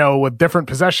history, with different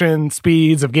possession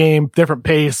speeds of game, different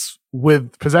pace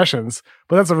with possessions.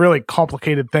 But that's a really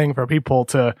complicated thing for people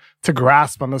to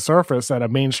grasp on the surface at a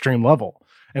mainstream level.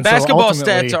 And basketball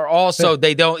stats are also,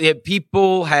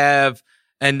 people have,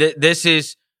 and this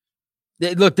is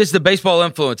the baseball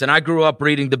influence. And I grew up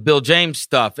reading the Bill James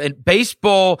stuff, and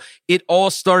baseball, it all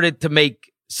started to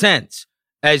make sense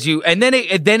and then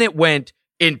it went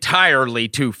entirely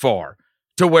too far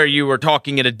to where you were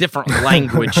talking in a different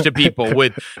language to people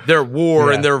with their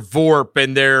WAR and their VORP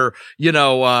and their,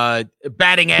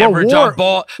 batting average on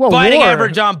ball,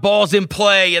 average on balls in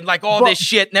play and like all this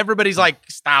shit. And everybody's like,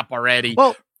 stop already.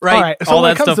 Well, right. All right. So all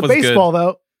when it that comes to baseball,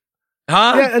 though,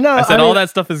 huh? Yeah, no, I said all that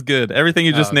stuff is good. Everything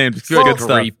you just named is good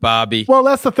stuff. Bobby. Well,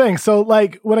 that's the thing. So,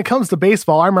 like, when it comes to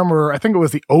baseball, I remember, I think it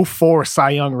was the 2004 Cy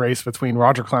Young race between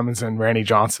Roger Clemens and Randy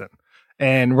Johnson.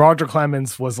 And Roger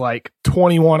Clemens was like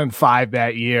 21-5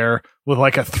 that year with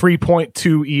like a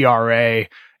 3.2 ERA.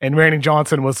 And Randy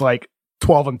Johnson was like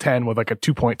 12-10 with like a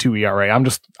 2.2 ERA.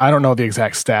 I don't know the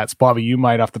exact stats. Bobby, you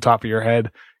might off the top of your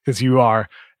head because you are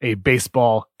a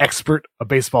baseball expert, a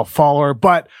baseball follower.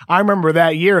 But I remember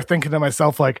that year thinking to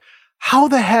myself, like, how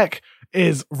the heck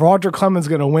is Roger Clemens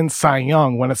going to win Cy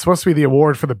Young when it's supposed to be the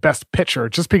award for the best pitcher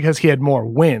just because he had more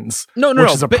wins? No,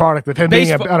 which is a product of him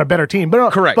being on a better team.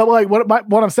 But correct. But like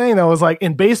what I'm saying though is like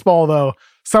in baseball though,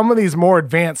 some of these more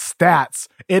advanced stats,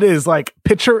 it is like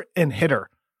pitcher and hitter.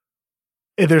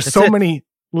 There's many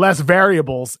less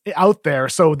variables out there,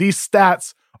 so these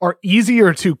stats are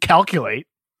easier to calculate.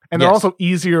 And they're also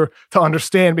easier to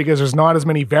understand because there's not as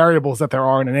many variables that there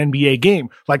are in an NBA game.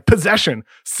 Like possession,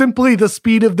 simply the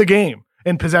speed of the game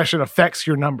in possession affects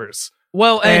your numbers.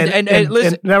 Well, and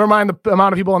listen, and never mind the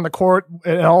amount of people on the court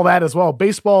and all that as well.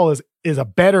 Baseball is a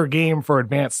better game for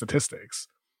advanced statistics.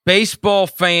 Baseball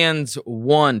fans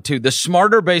won too. The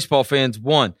smarter baseball fans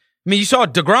won. I mean, you saw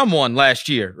DeGrom won last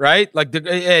year, right? Like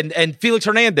and Felix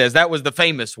Hernandez, that was the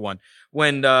famous one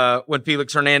when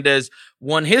Felix Hernandez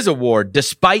won his award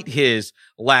despite his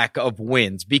lack of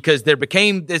wins because there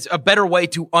became a better way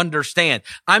to understand.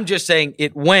 I'm just saying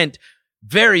it went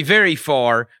very, very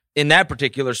far in that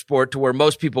particular sport to where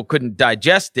most people couldn't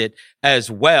digest it as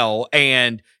well,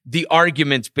 and the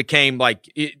arguments became like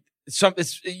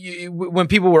when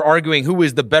people were arguing who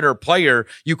is the better player,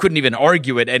 you couldn't even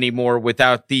argue it anymore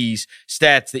without these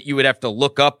stats that you would have to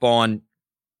look up on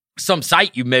some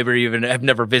site you maybe even have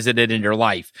never visited in your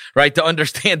life, right? To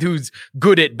understand who's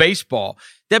good at baseball.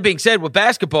 That being said, with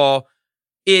basketball,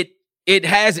 it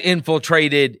has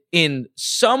infiltrated in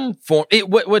some form.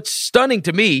 What's stunning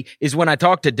to me is when I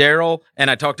talk to Daryl and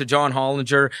I talk to John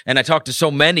Hollinger and I talk to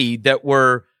so many that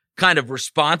were kind of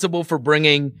responsible for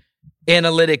bringing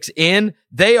analytics in,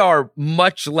 they are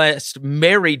much less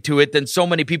married to it than so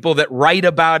many people that write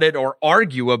about it or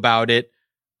argue about it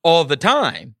all the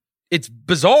time. It's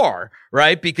bizarre,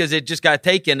 right? Because it just got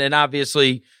taken, and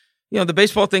obviously, the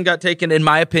baseball thing got taken, in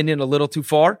my opinion, a little too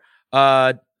far,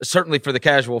 certainly for the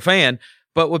casual fan.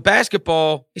 But with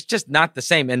basketball, it's just not the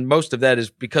same, and most of that is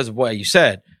because of what you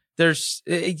said.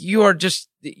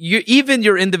 Even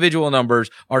your individual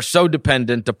numbers are so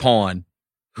dependent upon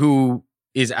who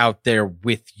is out there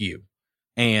with you.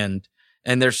 And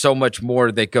And there's so much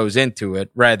more that goes into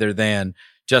it rather than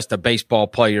just a baseball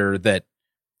player that,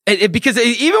 because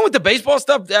even with the baseball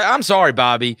stuff, I'm sorry,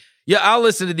 Bobby. Yeah, I'll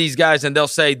listen to these guys and they'll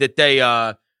say that they,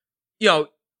 oh,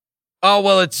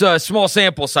 well, it's a small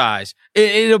sample size.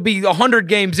 It'll be 100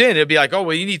 games in. It'll be like, oh,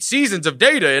 well, you need seasons of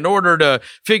data in order to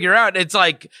figure out. It's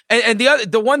like, and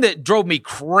the one that drove me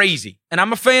crazy, and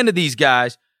I'm a fan of these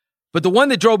guys, but the one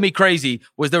that drove me crazy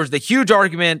was there was the huge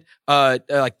argument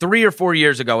like 3 or 4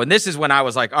 years ago, and this is when I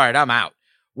was like, all right, I'm out,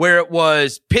 where it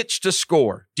was pitch to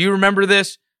score. Do you remember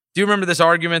this? Do you remember this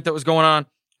argument that was going on?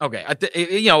 Okay,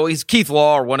 it's Keith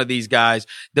Law or one of these guys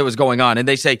that was going on, and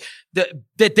they say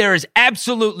that there is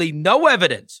absolutely no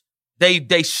evidence.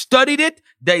 They studied it,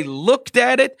 they looked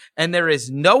at it, and there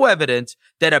is no evidence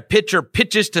that a pitcher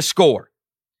pitches to score.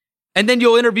 And then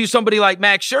you'll interview somebody like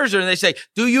Max Scherzer, and they say,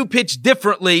 do you pitch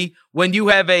differently when you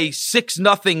have a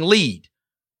 6-0 lead?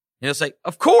 And he'll say,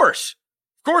 of course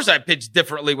I pitch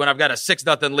differently when I've got a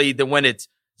 6-0 lead than when it's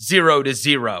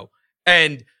 0-0.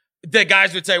 And the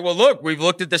guys would say, well, look, we've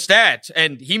looked at the stats,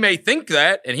 and he may think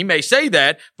that and he may say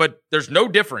that, but there's no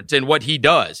difference in what he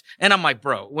does. And I'm like,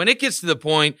 bro, when it gets to the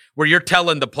point where you're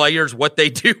telling the players what they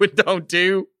do and don't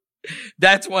do,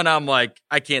 that's when I'm like,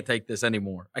 I can't take this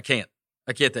anymore. I can't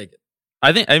take it.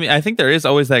 I think there is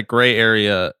always that gray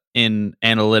area in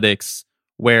analytics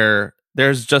where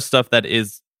there's just stuff that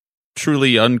is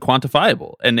truly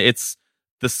unquantifiable, and it's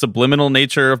the subliminal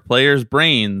nature of players'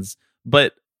 brains.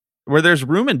 But where there's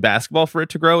room in basketball for it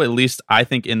to grow, at least I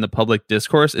think in the public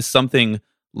discourse, is something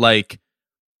like,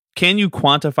 can you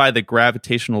quantify the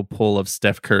gravitational pull of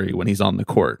Steph Curry when he's on the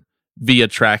court via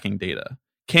tracking data?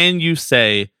 Can you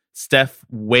say Steph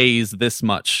weighs this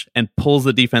much and pulls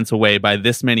the defense away by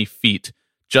this many feet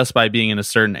just by being in a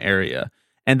certain area?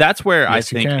 And that's where I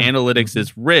think analytics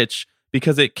is rich,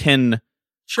 because it can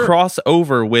cross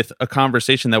over with a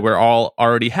conversation that we're all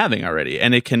already having already,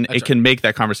 and it can make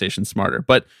that conversation smarter.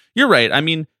 But you're right. I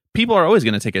mean, people are always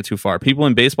going to take it too far. People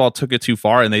in baseball took it too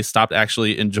far, and they stopped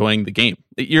actually enjoying the game.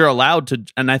 You're allowed to,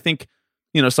 and I think,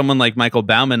 someone like Michael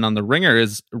Bauman on The Ringer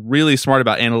is really smart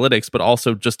about analytics, but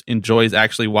also just enjoys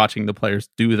actually watching the players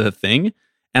do the thing.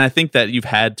 And I think that you've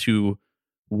had to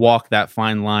walk that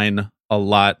fine line a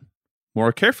lot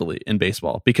more carefully in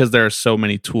baseball, because there are so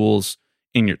many tools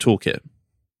in your toolkit.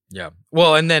 Yeah.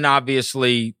 Well, and then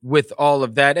obviously with all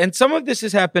of that, and some of this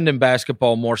has happened in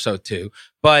basketball more so too,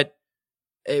 but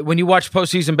when you watch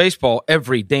postseason baseball,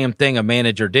 every damn thing a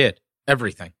manager did,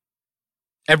 everything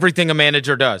a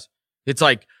manager does. It's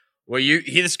like, well,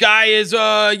 this guy is,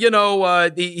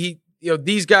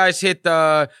 these guys hit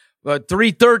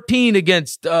 313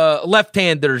 against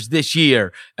left-handers this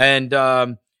year, and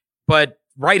but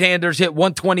right-handers hit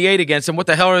 128 against him. What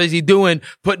the hell is he doing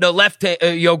putting a left hand,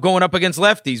 going up against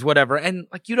lefties, whatever? And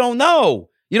like, you don't know.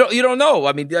 You don't know.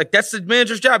 I mean, like, that's the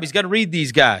manager's job. He's got to read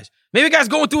these guys. Maybe the guy's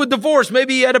going through a divorce.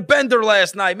 Maybe he had a bender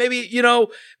last night. Maybe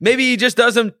he just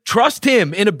doesn't trust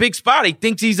him in a big spot. He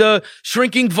thinks he's a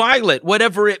shrinking violet,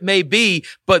 whatever it may be.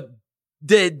 But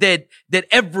that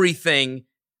everything,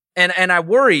 and I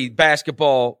worry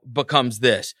basketball becomes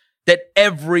this, that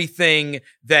everything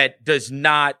that does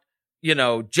not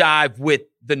jive with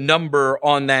the number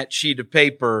on that sheet of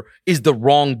paper is the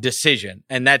wrong decision.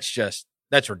 And that's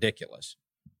ridiculous.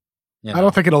 I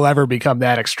don't think it'll ever become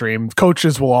that extreme.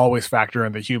 Coaches will always factor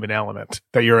in the human element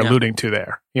that you're alluding to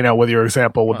there. With your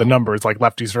example with the numbers, like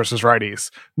lefties versus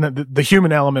righties. The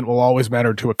human element will always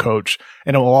matter to a coach,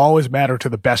 and it will always matter to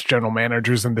the best general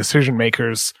managers and decision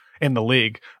makers in the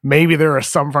league. Maybe there are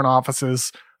some front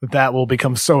offices that will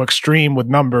become so extreme with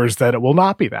numbers that it will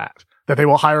not be that they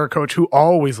will hire a coach who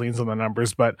always leans on the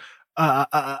numbers. But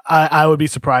I would be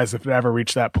surprised if it ever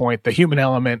reached that point. The human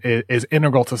element is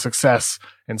integral to success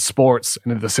in sports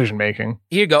and in decision making.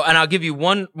 Here you go. And I'll give you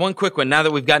one quick one now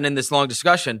that we've gotten in this long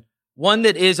discussion. One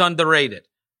that is underrated.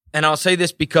 And I'll say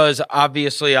this because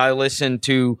obviously I listened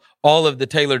to all of the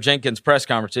Taylor Jenkins press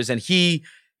conferences, and he,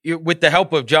 with the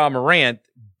help of Ja Morant,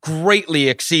 greatly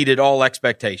exceeded all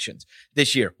expectations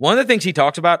this year. One of the things he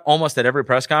talks about almost at every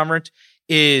press conference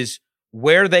is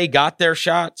where they got their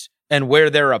shots and where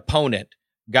their opponent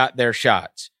got their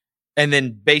shots. And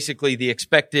then basically the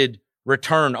expected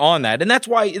return on that. And that's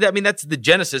why, that's the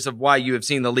genesis of why you have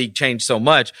seen the league change so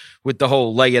much with the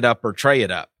whole lay it up or tray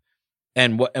it up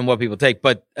and what people take.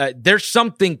 But there's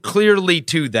something clearly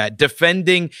to that,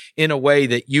 defending in a way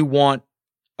that you want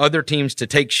other teams to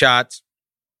take shots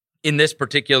in this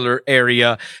particular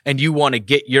area, and you want to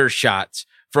get your shots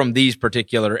from these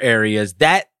particular areas.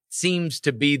 That seems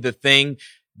to be the thing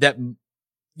that,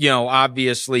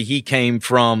 obviously he came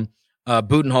from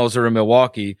Budenholzer in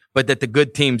Milwaukee, but that the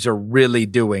good teams are really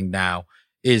doing now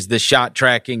is the shot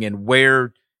tracking and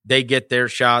where they get their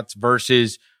shots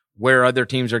versus where other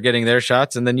teams are getting their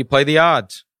shots, and then you play the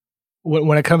odds.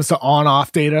 When it comes to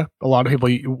on-off data, a lot of people,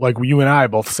 like you and I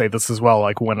both say this as well,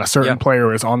 like when a certain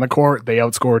player is on the court, they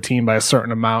outscore a team by a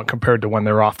certain amount compared to when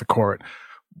they're off the court.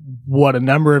 What a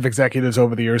number of executives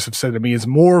over the years have said to me is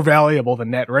more valuable than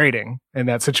net rating in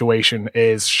that situation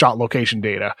is shot location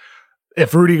data.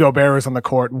 If Rudy Gobert is on the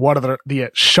court, what are the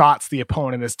shots the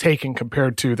opponent is taking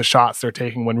compared to the shots they're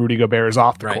taking when Rudy Gobert is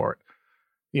off the court?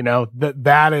 You know,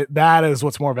 that is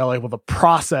what's more valuable, the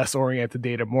process-oriented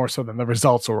data more so than the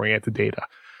results-oriented data.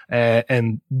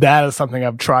 And that is something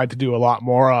I've tried to do a lot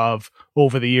more of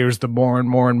over the years. The more and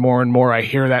more I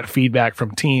hear that feedback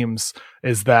from teams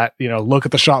is that, you know, look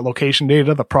at the shot location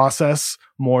data, the process,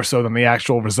 more so than the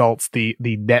actual results, the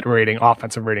net rating,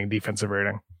 offensive rating, defensive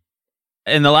rating.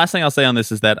 And the last thing I'll say on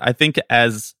this is that I think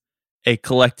as a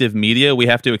collective media, we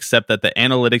have to accept that the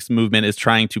analytics movement is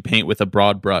trying to paint with a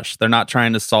broad brush. They're not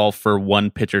trying to solve for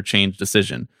one pitcher change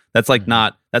decision. That's like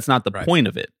that's not the point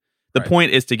of it. The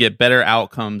point is to get better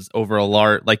outcomes over a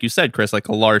large, like you said, Chris, like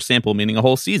a large sample, meaning a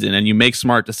whole season, and you make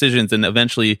smart decisions, and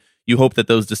eventually you hope that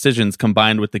those decisions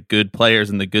combined with the good players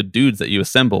and the good dudes that you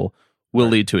assemble will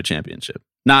lead to a championship.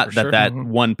 Not that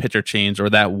one pitcher change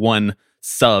or that one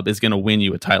sub is going to win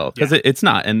you a title, because it's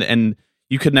not. And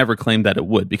you could never claim that it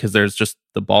would, because there's just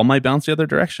the ball might bounce the other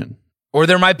direction. Or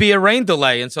there might be a rain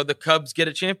delay, and so the Cubs get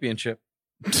a championship.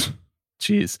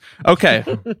 Jeez. Okay.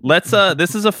 Let's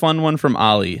this is a fun one from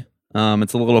Ali.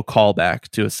 It's a little callback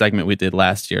to a segment we did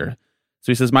last year.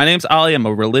 So he says, "My name's Ali. I'm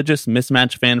a religious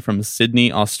Mismatch fan from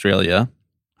Sydney, Australia,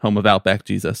 home of Outback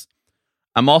Jesus.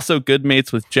 I'm also good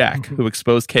mates with Jack, who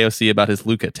exposed KOC about his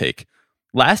Luka take.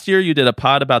 Last year, you did a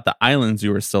pod about the islands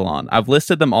you were still on. I've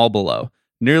listed them all below.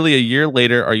 Nearly a year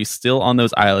later, are you still on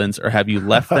those islands, or have you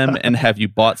left them, and have you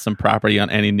bought some property on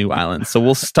any new islands?" So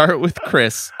we'll start with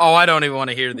Chris. Oh, I don't even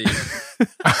want to hear these.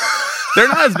 They're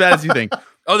not as bad as you think.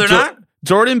 Oh, they're not?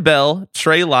 Jordan Bell,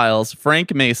 Trey Lyles,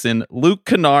 Frank Mason, Luke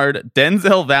Kennard,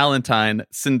 Denzel Valentine,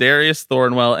 Sindarius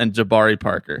Thornwell, and Jabari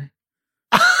Parker.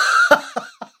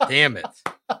 Damn it.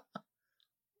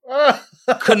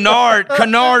 Kennard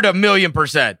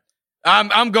 1,000,000%.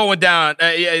 I'm going down.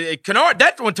 Kennard,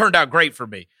 that one turned out great for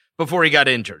me before he got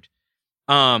injured.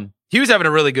 He was having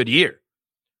a really good year.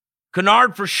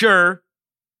 Kennard for sure.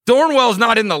 Thornwell's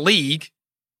not in the league.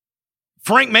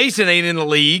 Frank Mason ain't in the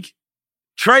league.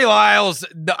 Trey Lyles,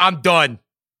 I'm done.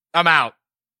 I'm out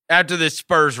after this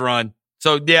Spurs run.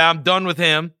 So, yeah, I'm done with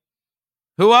him.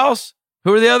 Who else?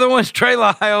 Who are the other ones? Trey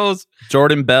Lyles.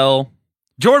 Jordan Bell,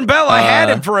 I had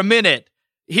him for a minute.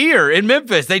 Here in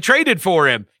Memphis, they traded for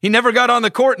him. He never got on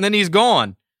the court, and then he's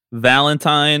gone.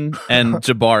 Valentine, and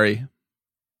Jabari.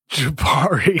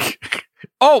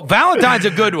 Oh, Valentine's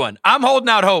a good one. I'm holding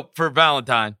out hope for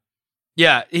Valentine.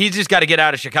 Yeah, he's just got to get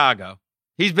out of Chicago.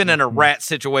 He's been in a rat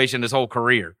situation his whole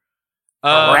career.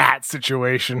 A rat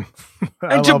situation.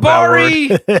 And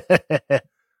Jabari,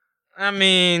 I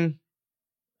mean,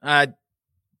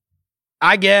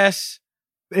 I guess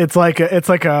it's like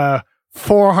a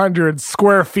 400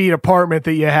 square feet apartment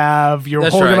that you have. You're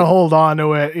going to hold on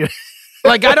to it.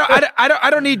 Like I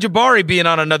don't need Jabari being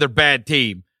on another bad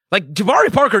team. Like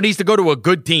Jabari Parker needs to go to a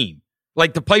good team,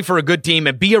 like to play for a good team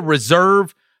and be a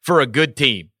reserve for a good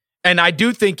team. And I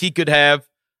do think he could have,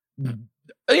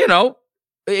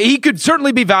 he could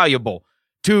certainly be valuable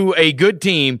to a good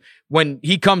team when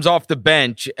he comes off the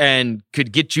bench and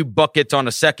could get you buckets on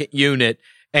a second unit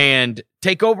and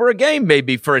take over a game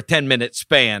maybe for a 10-minute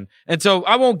span. And so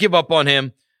I won't give up on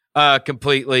him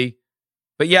completely.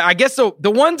 But yeah, I guess so.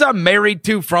 The ones I'm married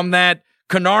to from that,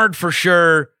 Kennard for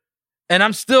sure. And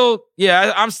I'm still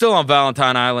on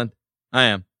Valentine Island. I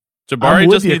am. Jabari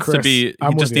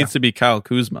just needs to be Kyle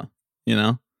Kuzma, you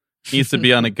know? He needs to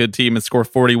be on a good team and score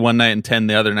 40 one night and 10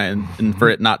 the other night and for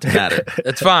it not to matter.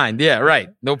 That's fine. Yeah, right.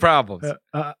 No problems.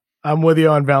 I'm with you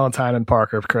on Valentine and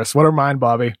Parker, Chris. What are mine,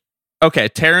 Bobby? Okay,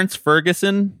 Terrence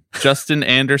Ferguson, Justin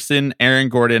Anderson, Aaron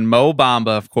Gordon, Mo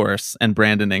Bamba, of course, and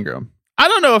Brandon Ingram. I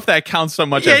don't know if that counts so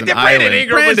much as an island.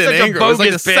 Brandon Ingram was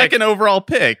like the second overall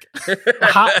pick.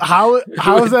 How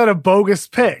is that a bogus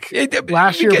pick?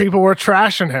 Last year, people were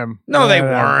trashing him. No, they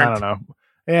weren't. I don't know.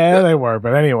 Yeah, they were.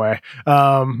 But anyway,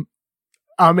 I'm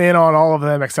in on all of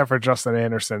them except for Justin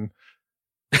Anderson.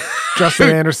 Justin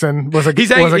Anderson was a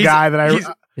guy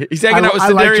that he's hanging out with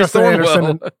Sindarius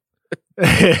Thornwell.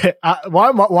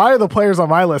 Why are the players on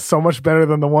my list so much better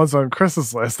than the ones on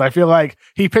Chris's list? I feel like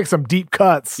he picked some deep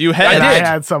cuts. I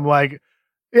had some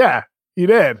you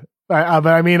did. But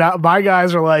I mean, my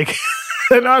guys are like,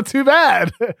 they're not too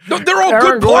bad. No, they're all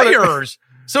good players.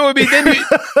 So I mean, then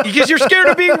because you're scared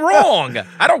of being wrong.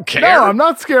 I don't care. No, I'm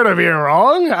not scared of being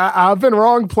wrong. I've been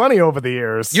wrong plenty over the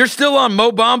years. You're still on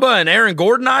Mo Bamba and Aaron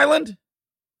Gordon Island?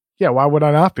 Yeah, why would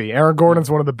I not be? Aaron Gordon's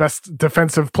one of the best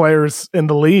defensive players in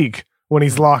the league when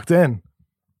he's locked in.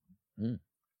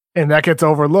 And that gets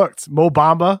overlooked. Mo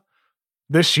Bamba,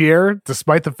 this year,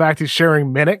 despite the fact he's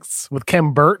sharing minutes with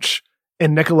Kem Birch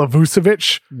and Nikola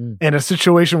Vucevic in a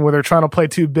situation where they're trying to play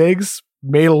two bigs,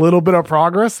 made a little bit of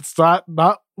progress. It's not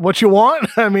what you want.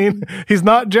 I mean, he's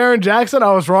not Jaren Jackson.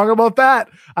 I was wrong about that.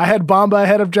 I had Bamba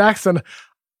ahead of Jackson.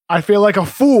 I feel like a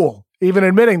fool even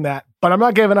admitting that, but I'm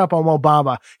not giving up on Mo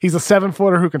Bamba. He's a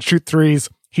 7-footer who can shoot threes.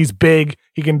 He's big.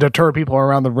 He can deter people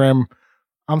around the rim.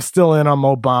 I'm still in on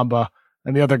Mo Bamba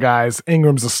and the other guys.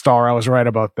 Ingram's a star. I was right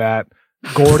about that.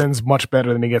 Gordon's much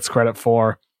better than he gets credit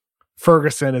for.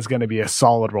 Ferguson is going to be a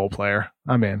solid role player.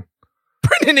 I'm in.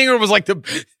 Brandon Ingram was like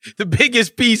the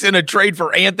biggest piece in a trade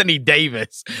for Anthony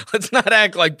Davis. Let's not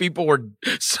act like people were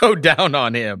so down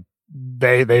on him.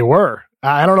 They were.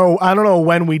 I don't know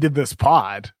when we did this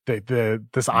pod,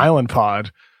 this island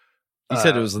pod. You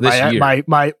said it was this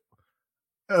year.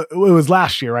 It was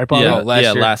last year, right? Yeah,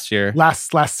 last year.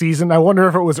 Last season. I wonder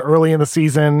if it was early in the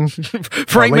season.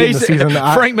 Frank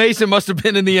Mason must have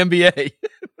been in the NBA.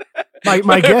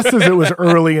 My guess is it was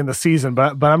early in the season,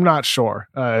 but I'm not sure.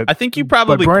 I think you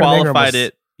probably qualified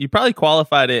it. You probably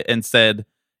qualified it and said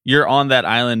you're on that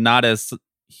island not as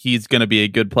he's going to be a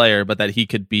good player, but that he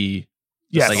could be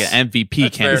like an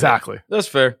MVP candidate. Exactly. That's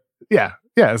fair. Yeah,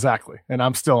 exactly. And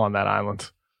I'm still on that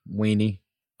island. Weenie.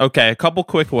 Okay, a couple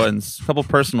quick ones, a couple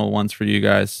personal ones for you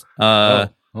guys. Oh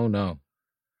no.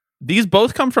 These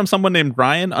both come from someone named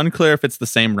Ryan. Unclear if it's the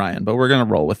same Ryan, but we're going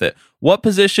to roll with it. What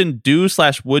position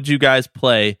would you guys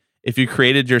play if you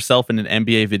created yourself in an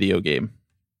NBA video game?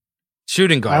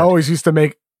 Shooting guard. I always used to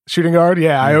make shooting guard.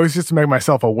 Yeah, I always used to make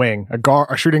myself a wing,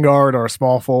 a shooting guard or a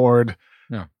small forward.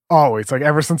 Yeah. Always. Like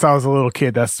ever since I was a little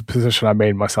kid, that's the position I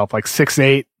made myself. Like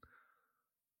 6'8",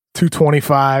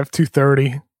 225,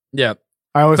 230. Yeah.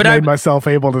 I always made myself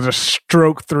able to just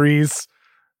stroke threes.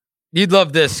 You'd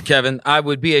love this, Kevin. I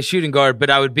would be a shooting guard, but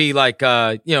I would be like,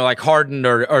 like Harden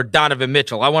or Donovan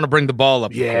Mitchell. I want to bring the ball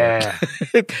up. Yeah.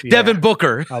 Devin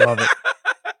Booker. I love it.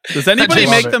 Does anybody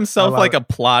make themselves like a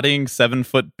plotting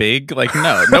 7-foot big? Like,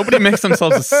 no, nobody makes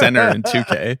themselves a center in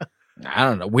 2K. I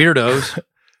don't know. Weirdos.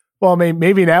 Well, I mean,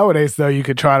 maybe nowadays, though, you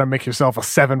could try to make yourself a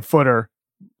 7-footer,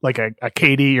 like a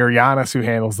KD or Giannis who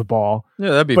handles the ball.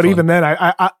 Yeah, that'd be But fun.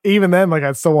 even then, like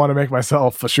I'd still want to make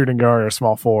myself a shooting guard or a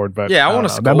small forward. But yeah, I want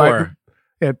to score.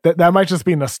 That might just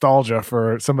be nostalgia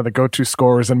for some of the go-to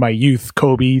scorers in my youth.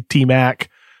 Kobe, T-Mac,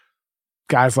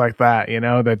 guys like that,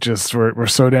 that just were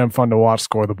so damn fun to watch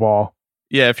score the ball.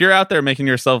 Yeah, if you're out there making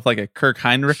yourself like a Kirk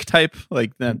Heinrich type,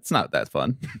 like that's not that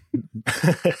fun.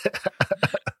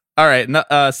 All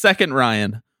right, second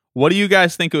Ryan. What do you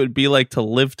guys think it would be like to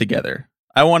live together?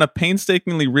 I want a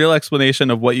painstakingly real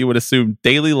explanation of what you would assume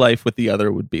daily life with the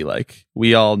other would be like.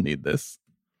 We all need this.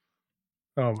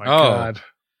 Oh my God.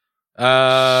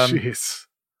 Jeez.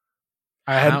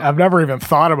 I've never even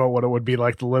thought about what it would be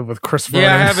like to live with Chris Vernon.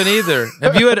 Yeah, I haven't either.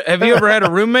 Have you ever had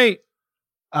a roommate?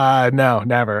 No,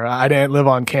 never. I didn't live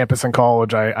on campus in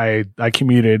college. I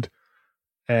commuted,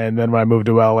 and then when I moved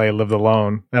to LA, I lived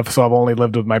alone. So I've only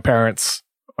lived with my parents.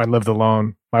 I lived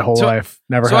alone my whole life.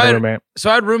 Never had a roommate.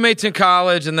 So I had roommates in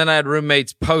college, and then I had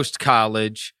roommates post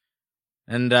college,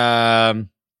 and I'm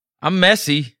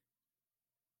messy.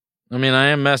 I mean, I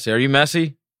am messy. Are you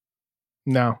messy?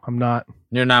 No, I'm not.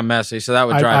 You're not messy, so that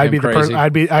would drive him crazy.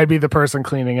 I'd be the person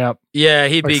cleaning up. Yeah,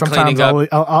 he'd be cleaning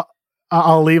up.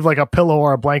 I'll leave like a pillow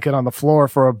or a blanket on the floor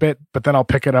for a bit, but then I'll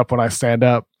pick it up when I stand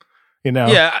up.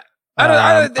 Yeah,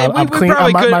 I'm clean.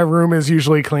 My room is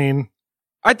usually clean.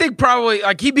 I think probably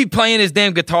like he'd be playing his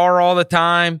damn guitar all the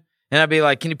time, and I'd be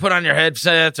like, "Can you put on your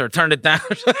headsets or turn it down?"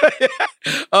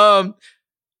 I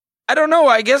don't know.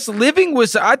 I guess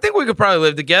I think we could probably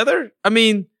live together. I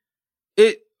mean,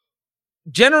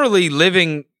 generally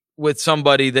living with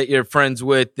somebody that you're friends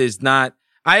with is not.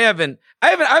 I've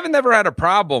never had a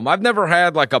problem. I've never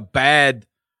had like a bad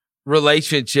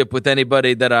relationship with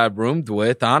anybody that I've roomed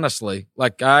with. Honestly,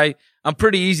 like I'm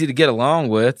pretty easy to get along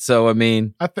with. So I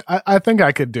mean, I think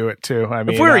I could do it too. I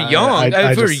mean, if we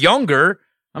were younger,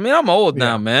 I mean, I'm old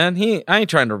now, man. I ain't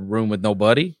trying to room with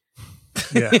nobody.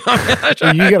 Yeah, you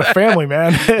got a family,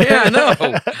 man. Yeah, I know.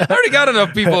 I already got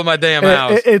enough people in my damn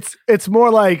house. It's more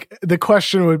like the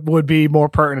question would be more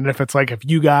pertinent if it's like if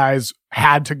you guys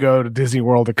had to go to Disney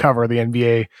World to cover the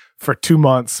NBA for 2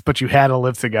 months, but you had to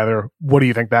live together. What do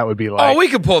you think that would be like? Oh, we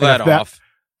could pull that off.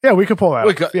 Yeah, we could pull that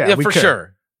off. Yeah, for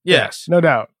sure. Yes, no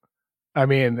doubt. I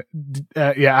mean,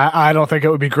 I don't think it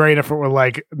would be great if it were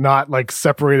like not like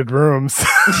separated rooms.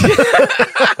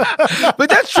 But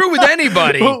that's true with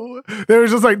anybody. There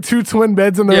was just like 2 twin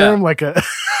beds in the room, like a.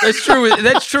 That's true.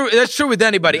 That's true. That's true with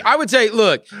anybody. I would say,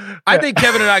 look, I think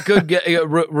Kevin and I could get a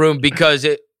room because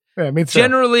it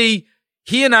generally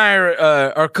he and I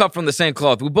are cut from the same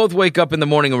cloth. We both wake up in the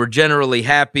morning and we're generally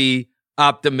happy,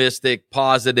 optimistic,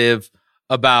 positive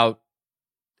about.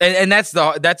 And that's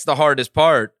the hardest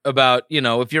part about,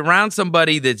 if you're around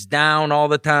somebody that's down all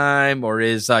the time or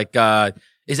is like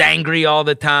is angry all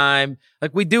the time.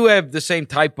 Like we do have the same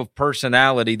type of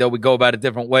personality, though we go about it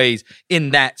different ways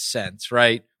in that sense,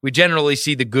 right? We generally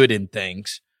see the good in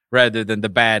things rather than the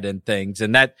bad in things.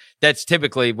 And that's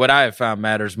typically what I have found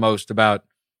matters most about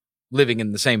living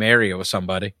in the same area with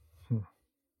somebody. All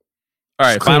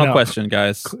right, final question,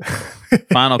 guys.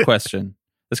 Final question.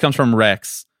 This comes from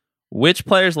Rex. Which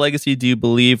player's legacy do you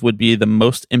believe would be the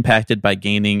most impacted by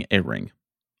gaining a ring?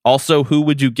 Also, who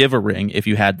would you give a ring if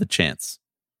you had the chance?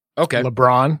 Okay.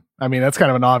 LeBron. I mean, that's kind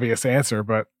of an obvious answer,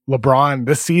 but LeBron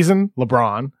this season,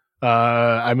 LeBron.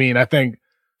 I mean, I think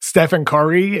Stephen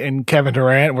Curry and Kevin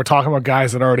Durant, we're talking about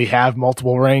guys that already have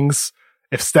multiple rings.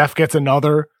 If Steph gets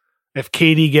another, if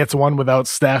KD gets one without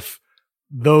Steph,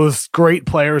 those great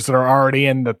players that are already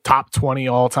in the top 20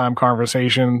 all-time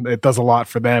conversation, it does a lot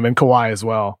for them, and Kawhi as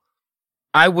well.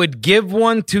 I would give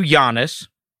one to Giannis.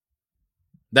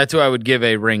 That's who I would give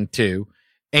a ring to.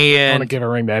 And I want to give a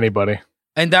ring to anybody.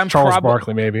 And I'm Charles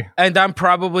Barkley, maybe. And I'm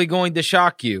probably going to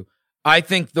shock you. I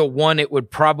think the one it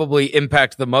would probably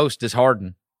impact the most is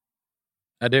Harden.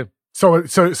 I do. So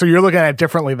you're looking at it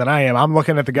differently than I am. I'm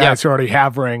looking at the guys who already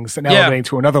have rings and elevating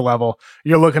to another level.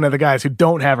 You're looking at the guys who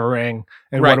don't have a ring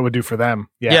and what it would do for them.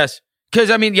 Yeah. Yes. Because,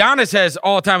 I mean, Giannis has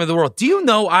all the time in the world. Do you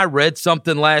know I read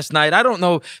something last night? I don't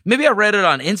know. Maybe I read it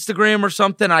on Instagram or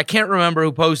something. I can't remember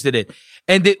who posted it.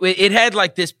 And it had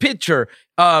like this picture.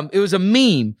 It was a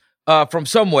meme from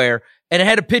somewhere. And it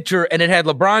had a picture and it had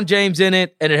LeBron James in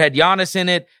it. And it had Giannis in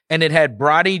it. And it had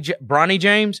Bronny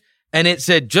James. And it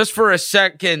said, just for a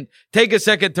second, take a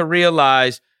second to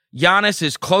realize Giannis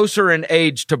is closer in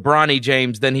age to Bronny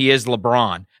James than he is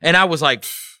LeBron. And I was like,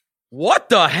 what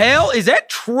the hell? Is that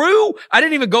true? I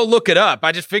didn't even go look it up.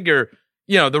 I just figure,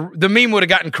 the meme would have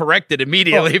gotten corrected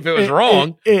immediately if it was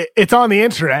wrong. It's on the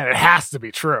internet. It has to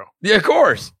be true. Yeah, of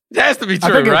course. It has to be true,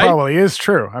 I think right? It probably is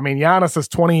true. I mean, Giannis is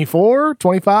 24,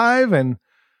 25, and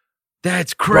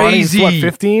that's crazy. Bronny's,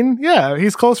 15? Yeah,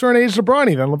 he's closer in age to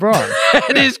Bronny than LeBron.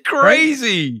 That is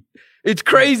crazy. It's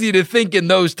crazy to think in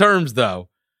those terms, though.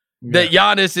 That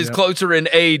Giannis is closer in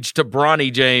age to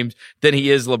Bronny James than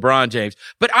he is LeBron James.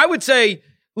 But I would say,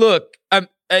 look,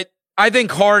 I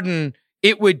think Harden,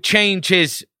 it would change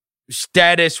his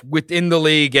status within the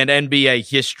league and NBA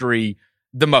history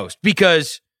the most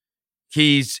because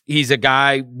he's a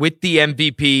guy with the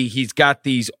MVP. He's got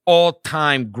these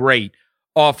all-time great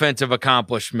offensive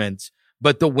accomplishments,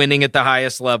 but the winning at the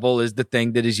highest level is the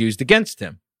thing that is used against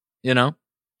him, And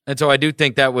so I do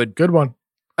think that would... Good one.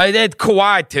 I had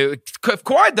Kawhi too. If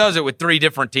Kawhi does it with 3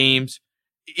 different teams,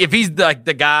 if he's like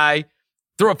the guy,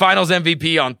 throw a finals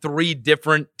MVP on 3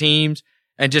 different teams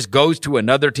and just goes to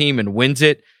another team and wins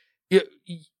it,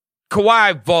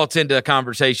 Kawhi vaults into a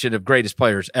conversation of greatest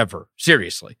players ever.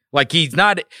 Seriously. Like he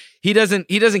doesn't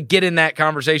get in that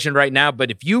conversation right now, but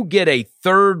if you get a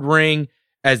 3rd ring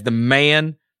as the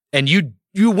man and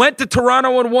you went to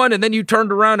Toronto and won and then you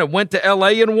turned around and went to LA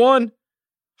and won,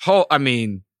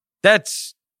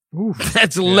 that's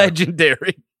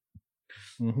legendary.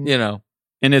 Mm-hmm.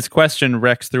 In his question,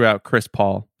 Rex threw out Chris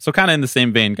Paul. So kind of in the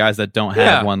same vein, guys that don't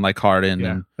have one like Harden.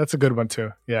 Yeah, and that's a good one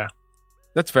too. Yeah.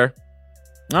 That's fair.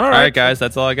 All right, guys,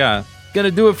 that's all I got.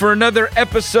 Gonna do it for another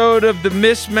episode of The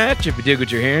Mismatch. If you dig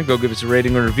what you're hearing, go give us a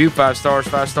rating or review. 5 stars,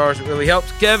 5 stars. It really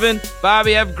helps. Kevin,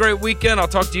 Bobby, have a great weekend. I'll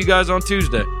talk to you guys on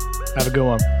Tuesday. Have a good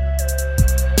one.